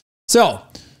 so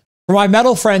for my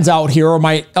metal friends out here or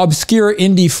my obscure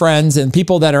indie friends and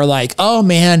people that are like, oh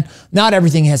man, not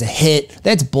everything has a hit.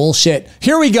 That's bullshit.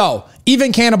 Here we go.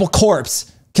 Even Cannibal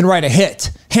Corpse can write a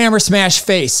hit. Hammer Smash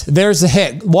Face. There's a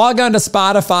hit. Log on to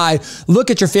Spotify.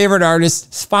 Look at your favorite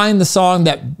artists. Find the song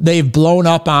that they've blown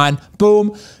up on.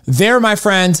 Boom. There, my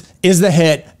friends, is the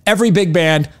hit. Every big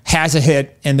band has a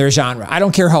hit in their genre. I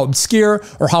don't care how obscure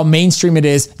or how mainstream it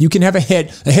is. You can have a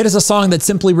hit. A hit is a song that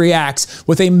simply reacts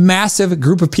with a massive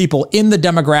group of people in the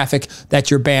demographic that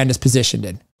your band is positioned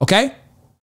in. Okay?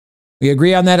 We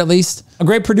agree on that at least? A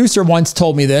great producer once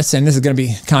told me this, and this is going to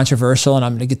be controversial, and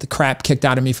I'm going to get the crap kicked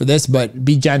out of me for this, but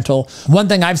be gentle. One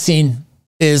thing I've seen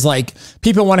is like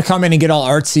people want to come in and get all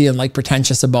artsy and like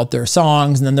pretentious about their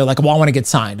songs, and then they're like, well, I want to get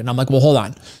signed. And I'm like, well, hold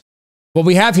on. What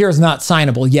we have here is not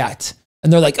signable yet.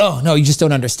 And they're like, oh, no, you just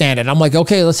don't understand it. And I'm like,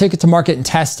 okay, let's take it to market and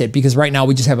test it, because right now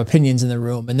we just have opinions in the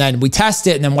room. And then we test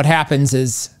it, and then what happens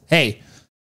is, hey,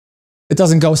 it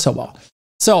doesn't go so well.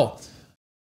 So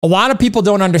a lot of people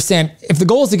don't understand, if the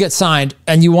goal is to get signed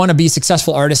and you want to be a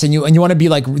successful artist and you want to be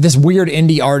like this weird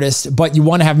indie artist, but you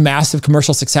want to have massive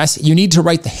commercial success, you need to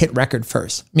write the hit record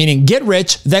first. Meaning get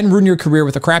rich, then ruin your career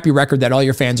with a crappy record that all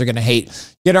your fans are going to hate.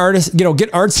 Get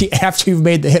artsy after you've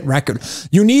made the hit record.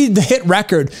 You need the hit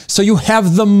record so you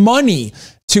have the money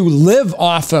to live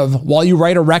off of while you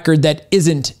write a record that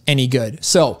isn't any good.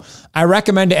 So I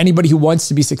recommend to anybody who wants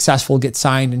to be successful, get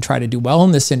signed and try to do well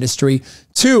in this industry,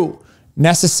 to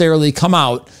necessarily come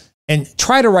out and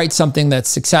try to write something that's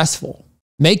successful,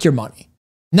 make your money.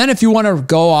 And then if you want to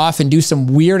go off and do some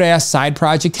weird ass side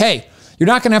project, hey, you're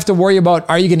not going to have to worry about,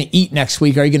 are you going to eat next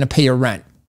week? Are you going to pay your rent?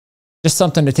 Just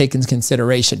something to take into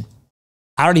consideration.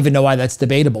 I don't even know why that's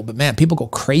debatable, but man, people go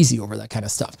crazy over that kind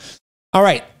of stuff. All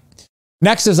right.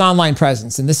 Next is online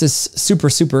presence. And this is super,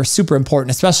 super, super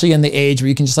important, especially in the age where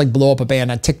you can just like blow up a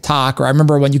band on TikTok. Or I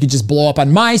remember when you could just blow up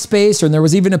on MySpace, or there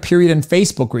was even a period in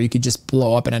Facebook where you could just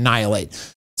blow up and annihilate.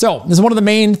 So this is one of the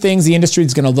main things the industry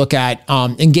is going to look at.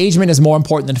 Engagement is more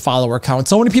important than follower count.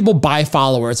 So many people buy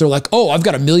followers. They're like, oh, I've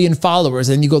got 1 million followers.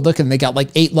 And you go look and they got like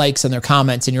 8 likes in their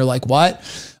comments. And you're like, what?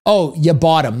 Oh, you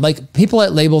bought them. Like, people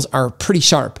at labels are pretty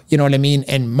sharp. You know what I mean?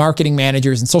 And marketing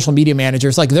managers and social media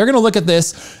managers, like, they're going to look at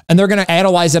this and they're going to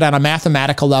analyze it on a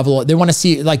mathematical level. They want to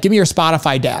see, like, give me your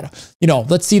Spotify data. You know,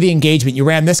 let's see the engagement. You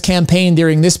ran this campaign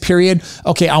during this period.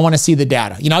 Okay, I want to see the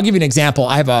data. You know, I'll give you an example.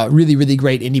 I have a really, really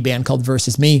great indie band called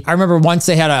Versus Me. I remember once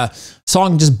they had a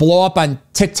song just blow up on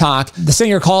TikTok. The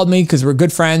singer called me because we're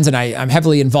good friends and I'm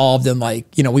heavily involved in,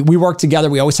 like, you know, we work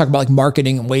together. We always talk about like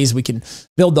marketing and ways we can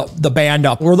build the band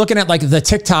up. We're looking at like the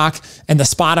TikTok and the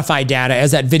Spotify data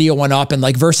as that video went up, and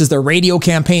like versus their radio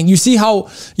campaign. You see how,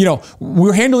 you know,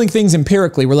 we're handling things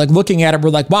empirically. We're like looking at it. We're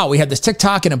like, wow, we had this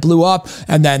TikTok and it blew up,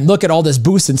 and then look at all this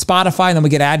boost in Spotify, and then we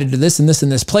get added to this and this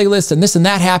and this playlist, and this and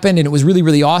that happened, and it was really,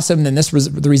 really awesome. And then this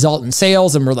was the result in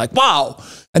sales, and we're like, wow.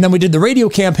 And then we did the radio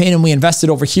campaign and we invested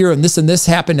over here, and this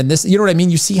happened, and this, you know what I mean?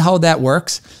 You see how that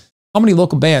works? How many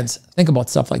local bands think about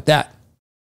stuff like that?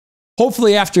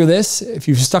 Hopefully after this, if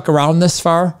you've stuck around this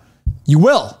far, you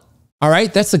will. All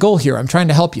right. That's the goal here. I'm trying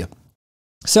to help you.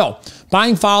 So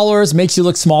buying followers makes you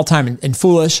look small time and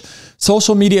foolish.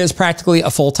 Social media is practically a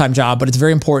full-time job, but it's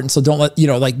very important. So don't let, you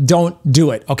know, like, don't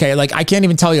do it. Okay. Like, I can't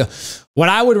even tell you what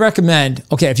I would recommend.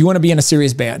 Okay. If you want to be in a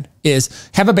serious band, is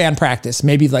have a band practice,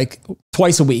 maybe like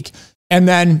twice a week, and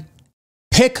then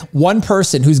pick one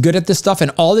person who's good at this stuff.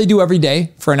 And all they do every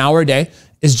day for an hour a day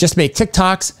is just make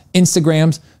TikToks,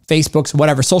 Instagrams, Facebooks,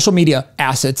 whatever, social media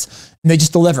assets, and they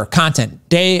just deliver content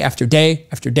day after day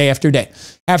after day after day.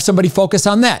 Have somebody focus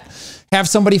on that. Have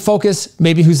somebody focus,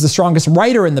 maybe who's the strongest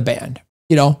writer in the band,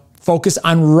 you know, focus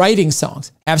on writing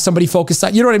songs. Have somebody focus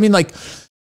on, you know what I mean? Like,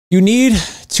 you need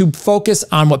to focus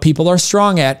on what people are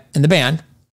strong at in the band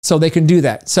so they can do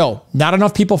that. So not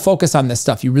enough people focus on this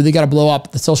stuff. You really got to blow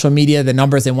up the social media, the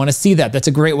numbers. They want to see that. That's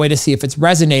a great way to see if it's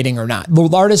resonating or not. The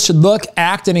artists should look,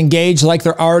 act, and engage like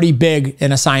they're already big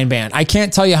in a signed band. I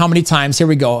can't tell you how many times, here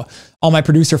we go, all my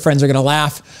producer friends are going to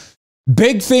laugh,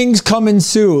 big things coming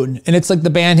soon. And it's like the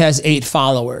band has 8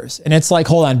 followers. And it's like,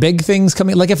 hold on, big things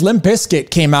coming. Like if Limp Bizkit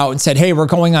came out and said, hey, we're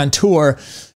going on tour,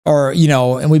 or, you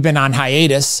know, and we've been on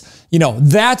hiatus, you know,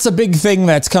 that's a big thing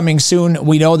that's coming soon.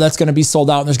 We know that's going to be sold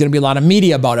out and there's going to be a lot of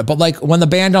media about it. But like when the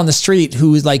band on the street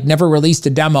who's like never released a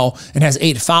demo and has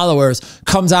 8 followers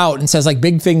comes out and says like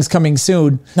big things coming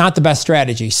soon, not the best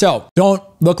strategy. So don't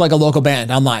look like a local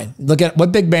band online. Look at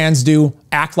what big bands do,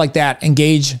 act like that,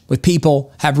 engage with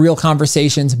people, have real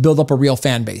conversations, build up a real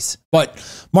fan base.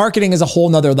 But marketing is a whole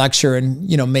nother lecture, and,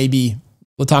 you know, maybe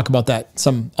we'll talk about that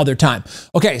some other time.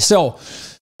 Okay. So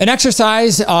an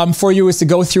exercise for you is to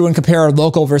go through and compare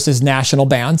local versus national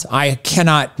bands. I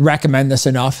cannot recommend this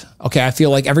enough. Okay, I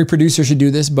feel like every producer should do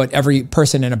this, but every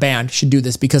person in a band should do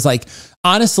this, because, like,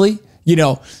 honestly, you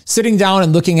know, sitting down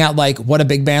and looking at like what a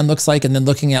big band looks like, and then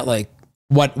looking at like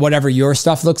whatever your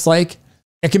stuff looks like,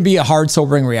 it can be a hard,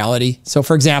 sobering reality. So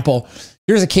for example,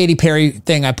 here's a Katy Perry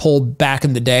thing I pulled back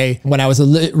in the day when I was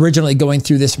originally going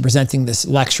through this and presenting this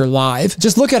lecture live.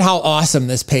 Just look at how awesome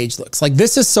this page looks. Like,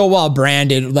 this is so well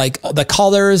branded, like the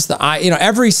colors, you know,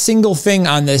 every single thing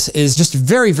on this is just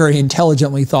very, very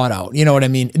intelligently thought out. You know what I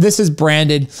mean? This is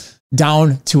branded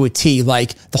down to a T.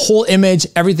 Like, the whole image,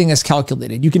 everything is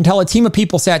calculated. You can tell a team of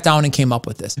people sat down and came up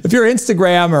with this. If your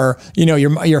Instagram or, you know,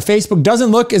 your Facebook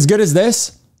doesn't look as good as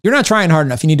this, you're not trying hard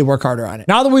enough. You need to work harder on it.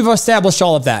 Now that we've established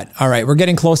all of that, all right, we're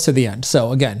getting close to the end.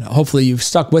 So again, hopefully you've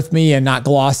stuck with me and not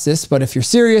glossed this, but if you're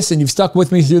serious and you've stuck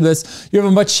with me through this, you have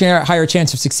a much higher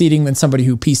chance of succeeding than somebody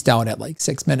who pieced out at like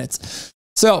 6 minutes.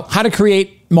 So how to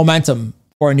create momentum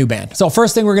for a new band. So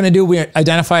first thing we're going to do, we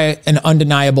identify an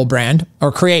undeniable brand,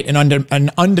 or create an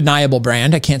undeniable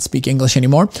brand. I can't speak English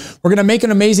anymore. We're going to make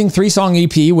an amazing 3-song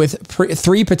EP with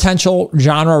 3 potential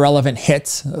genre relevant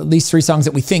hits, at least 3 songs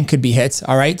that we think could be hits.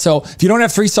 All right. So if you don't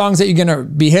have 3 songs that you're going to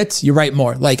be hits, you write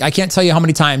more. Like, I can't tell you how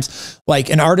many times like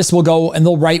an artist will go and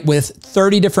they'll write with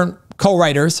 30 different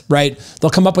co-writers, right? They'll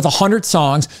come up with 100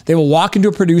 songs. They will walk into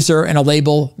a producer and a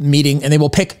label meeting and they will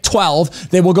pick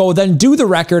 12. They will go then do the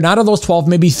record. And out of those 12,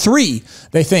 maybe 3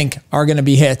 they think are going to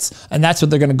be hits. And that's what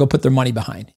they're going to go put their money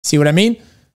behind. See what I mean?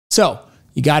 So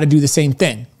you got to do the same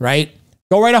thing, right?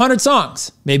 Go write 100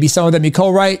 songs. Maybe some of them you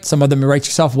co-write, some of them you write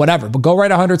yourself, whatever. But go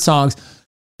write 100 songs.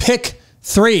 Pick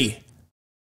 3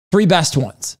 best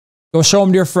ones. Go show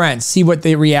them to your friends. See what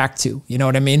they react to. You know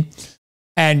what I mean?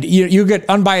 And you get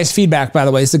unbiased feedback, by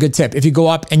the way. It's a good tip. If you go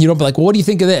up and you don't be like, well, what do you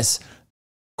think of this? Of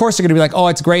course, they're going to be like, oh,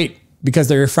 it's great because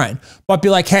they're your friend. But be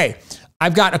like, hey,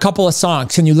 I've got a couple of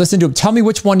songs. Can you listen to them? Tell me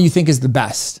which one you think is the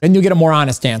best. Then you'll get a more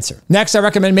honest answer. Next, I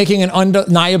recommend making an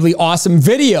undeniably awesome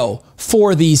video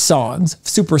for these songs.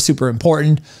 Super, super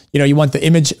important. You want the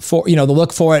image for, the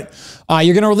look for it.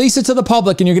 You're going to release it to the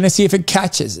public and you're going to see if it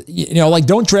catches. Like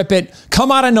don't drip it,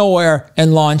 come out of nowhere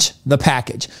and launch the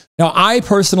package. Now, I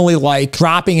personally like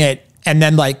dropping it and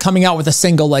then like coming out with a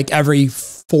single like every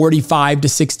 45 to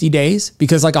 60 days,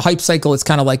 because like a hype cycle, it's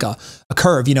kind of like a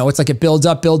curve, it's like it builds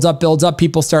up, builds up, builds up.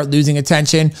 People start losing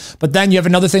attention, but then you have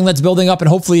another thing that's building up and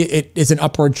hopefully it is an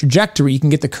upward trajectory. You can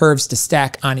get the curves to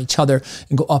stack on each other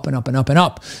and go up and up and up and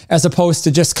up, as opposed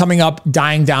to just coming up,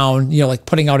 dying down, like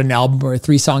putting out an album or a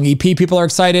 3-song EP. People are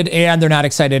excited and they're not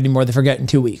excited anymore. They forget in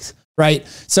 2 weeks, right?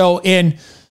 So in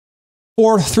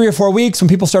 3 or 4 weeks, when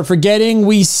people start forgetting,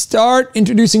 we start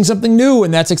introducing something new,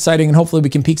 and that's exciting. And hopefully we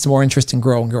can pique some more interest and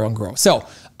grow and grow and grow. So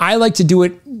I like to do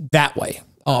it that way.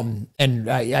 And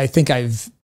I think I've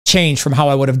changed from how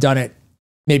I would have done it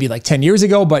maybe like 10 years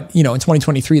ago. But, in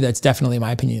 2023, that's definitely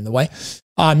my opinion the way.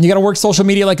 You got to work social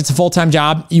media like it's a full-time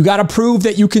job. You got to prove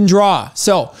that you can draw.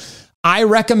 So I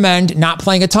recommend not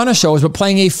playing a ton of shows, but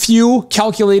playing a few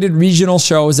calculated regional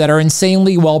shows that are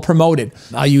insanely well promoted.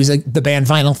 I'll use the band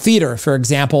Vinyl Theater, for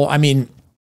example. I mean,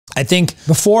 I think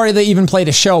before they even played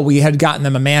a show, we had gotten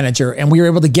them a manager and we were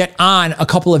able to get on a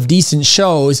couple of decent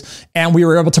shows and we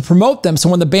were able to promote them. So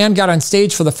when the band got on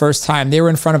stage for the first time, they were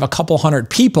in front of a couple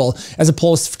hundred people as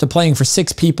opposed to playing for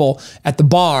 6 people at the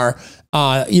bar.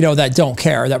 That don't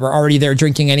care, that were already there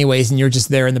drinking anyways, and you're just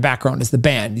there in the background as the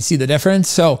band. You see the difference?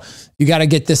 So you got to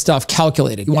get this stuff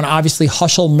calculated. You want to obviously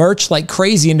hustle merch like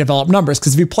crazy and develop numbers,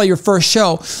 because if you play your first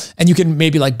show and you can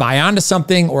maybe like buy onto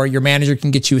something, or your manager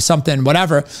can get you something,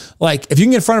 whatever, like if you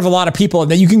can get in front of a lot of people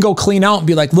and then you can go clean out and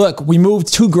be like, look, we moved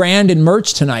 $2 grand in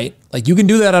merch tonight. Like you can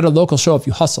do that at a local show if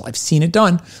you hustle. I've seen it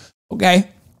done. Okay.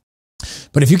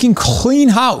 But if you can clean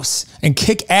house and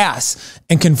kick ass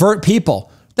and convert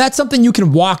people, that's something you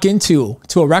can walk into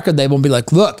a record label and be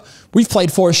like, look, we've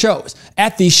played 4 shows.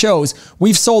 At these shows,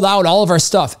 we've sold out all of our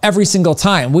stuff every single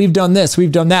time. We've done this,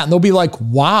 we've done that. And they'll be like,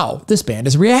 wow, this band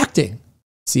is reacting.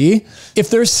 See? If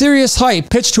there's serious hype,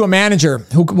 pitch to a manager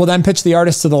who will then pitch the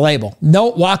artist to the label.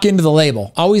 Don't walk into the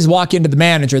label. Always walk into the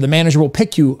manager. The manager will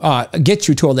pick you, get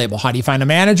you to a label. How do you find a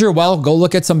manager? Well, go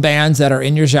look at some bands that are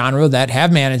in your genre that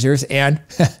have managers and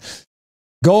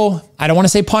go, I don't want to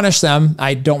say punish them.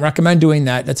 I don't recommend doing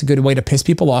that. That's a good way to piss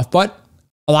people off. But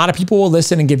a lot of people will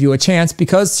listen and give you a chance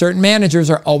because certain managers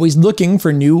are always looking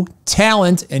for new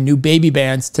talent and new baby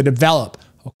bands to develop.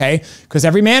 Okay? Because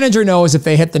every manager knows if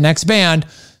they hit the next band,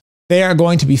 they are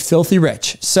going to be filthy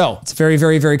rich. So it's a very,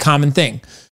 very, very common thing.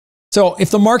 So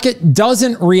if the market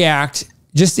doesn't react,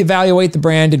 just evaluate the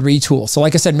brand and retool. So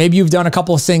like I said, maybe you've done a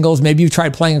couple of singles, maybe you've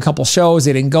tried playing a couple of shows,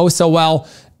 they didn't go so well.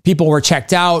 People were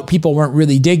checked out. People weren't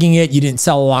really digging it. You didn't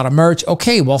sell a lot of merch.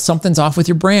 Okay, well, something's off with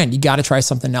your brand. You got to try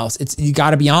something else. You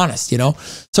got to be honest,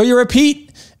 So you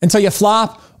repeat until you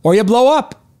flop or you blow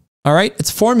up. All right, it's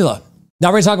a formula. Now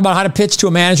we're going to talk about how to pitch to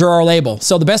a manager or a label.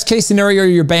 So the best case scenario,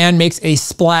 your band makes a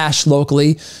splash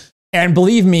locally. And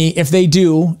believe me, if they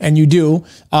do, and you do,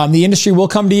 the industry will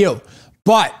come to you.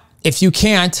 But if you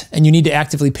can't and you need to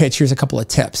actively pitch, here's a couple of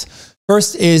tips.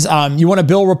 First is you want to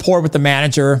build rapport with the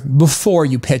manager before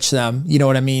you pitch them. You know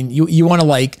what I mean? You want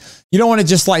to you don't want to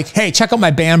just hey, check out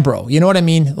my band, bro. You know what I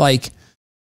mean?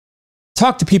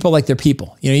 Talk to people like they're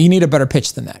people. You need a better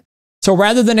pitch than that. So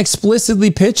rather than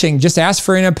explicitly pitching, just ask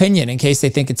for an opinion in case they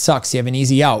think it sucks. You have an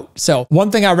easy out. So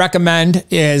one thing I recommend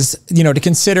is, to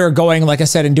consider going, like I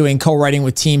said, and doing co-writing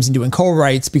with teams and doing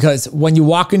co-writes, because when you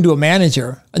walk into a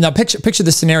manager, now picture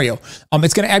the scenario.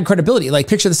 It's going to add credibility.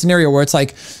 Picture the scenario where it's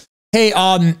like, hey,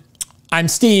 I'm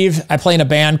Steve. I play in a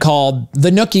band called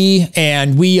The Nookie,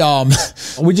 and we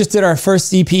just did our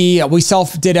first EP. We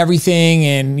self-did everything,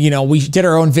 and we did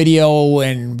our own video,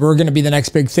 and we're gonna be the next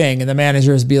big thing. And the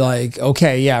managers be like,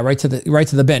 okay, yeah, right to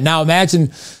the bin. Now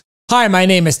imagine, hi, my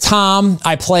name is Tom.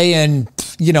 I play in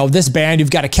you know, this band, you've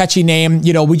got a catchy name.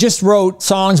 You know, we just wrote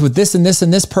songs with this and this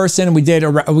and this person. We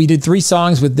did 3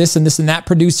 songs with this and this and that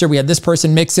producer. We had this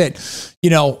person mix it. You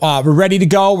know, we're ready to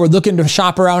go. We're looking to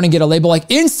shop around and get a label. Like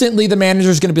instantly the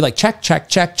manager's going to be like, check, check,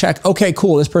 check, check. Okay,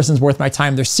 cool. This person's worth my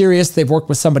time. They're serious. They've worked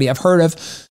with somebody I've heard of.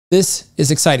 This is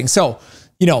exciting. So,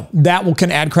 you know, that can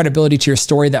add credibility to your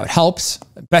story. That helps.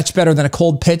 Much better than a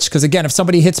cold pitch. Because again, if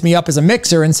somebody hits me up as a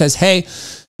mixer and says, hey,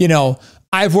 you know,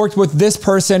 I've worked with this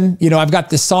person, you know, I've got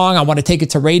this song, I want to take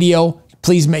it to radio.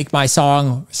 Please make my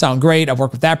song sound great. I've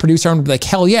worked with that producer. I'm gonna be like,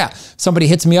 hell yeah. Somebody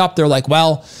hits me up. They're like,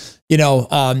 well, you know,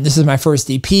 this is my first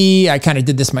EP. I kind of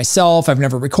did this myself. I've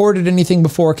never recorded anything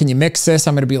before. Can you mix this?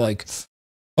 I'm going to be like,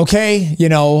 okay, you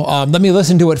know, let me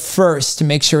listen to it first to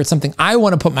make sure it's something I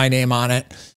want to put my name on it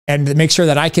and to make sure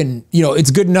that I can, you know,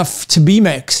 it's good enough to be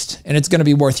mixed and it's going to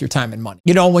be worth your time and money.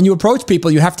 You know, when you approach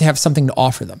people, you have to have something to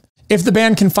offer them. If the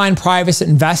band can find private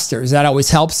investors, that always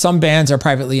helps. Some bands are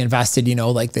privately invested, you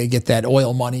know, like they get that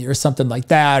oil money or something like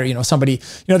that. Or, you know, somebody, you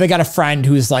know, they got a friend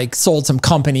who's like sold some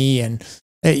company and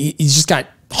he's just got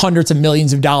hundreds of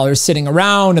millions of dollars sitting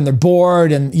around and they're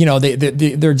bored and, you know,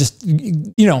 they're just,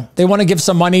 you know, they want to give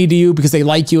some money to you because they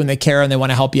like you and they care and they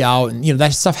want to help you out. And, you know,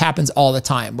 that stuff happens all the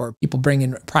time where people bring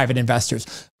in private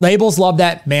investors. Labels love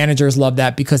that. Managers love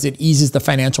that because it eases the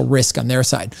financial risk on their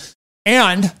side.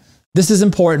 And this is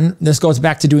important. This goes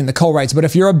back to doing the co-writes. But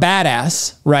if you're a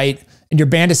badass, right, and your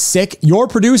band is sick, your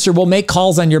producer will make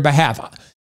calls on your behalf.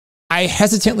 I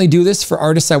hesitantly do this for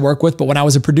artists I work with, but when I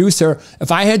was a producer, if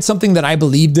I had something that I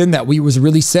believed in that was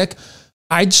really sick,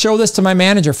 I'd show this to my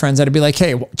manager friends. I'd be like,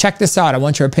 hey, check this out. I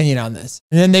want your opinion on this.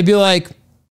 And then they'd be like,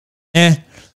 eh.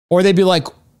 Or they'd be like,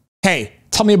 hey,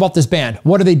 tell me about this band.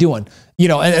 What are they doing? You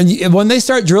know, and when they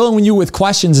start drilling you with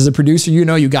questions as a producer, you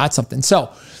know you got something.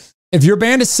 So if your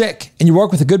band is sick and you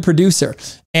work with a good producer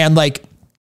and like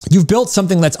you've built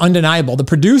something that's undeniable, the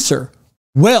producer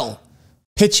will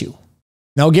pitch you.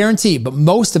 No guarantee, but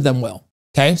most of them will.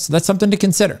 Okay, so that's something to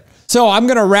consider. So I'm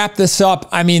going to wrap this up.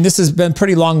 I mean, this has been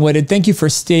pretty long-winded. Thank you for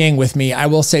staying with me. I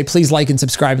will say, please like and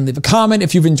subscribe and leave a comment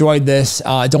if you've enjoyed this.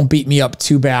 Don't beat me up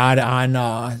too bad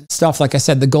on stuff. Like I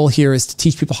said, the goal here is to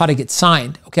teach people how to get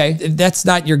signed. Okay, if that's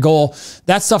not your goal,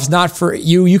 that stuff's not for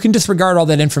you. You can disregard all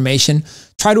that information.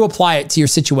 Try to apply it to your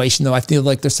situation, though. I feel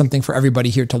like there's something for everybody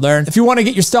here to learn. If you want to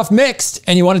get your stuff mixed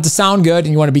and you want it to sound good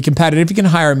and you want to be competitive, you can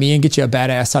hire me and get you a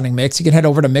badass sounding mix. You can head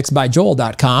over to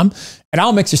mixedbyjoel.com and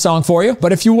I'll mix your song for you.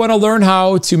 But if you want to learn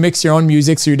how to mix your own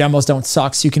music so your demos don't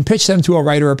suck, so you can pitch them to a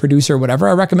writer or producer or whatever,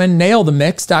 I recommend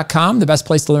nailthemix.com, the best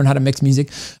place to learn how to mix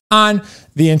music on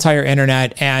the entire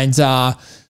internet. And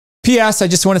P.S. I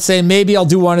just want to say maybe I'll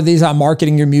do one of these on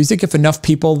marketing your music if enough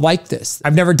people like this.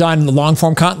 I've never done the long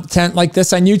form content like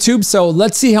this on YouTube, so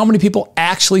let's see how many people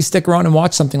actually stick around and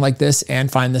watch something like this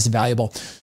and find this valuable.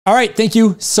 All right, thank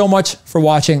you so much for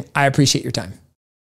watching. I appreciate your time.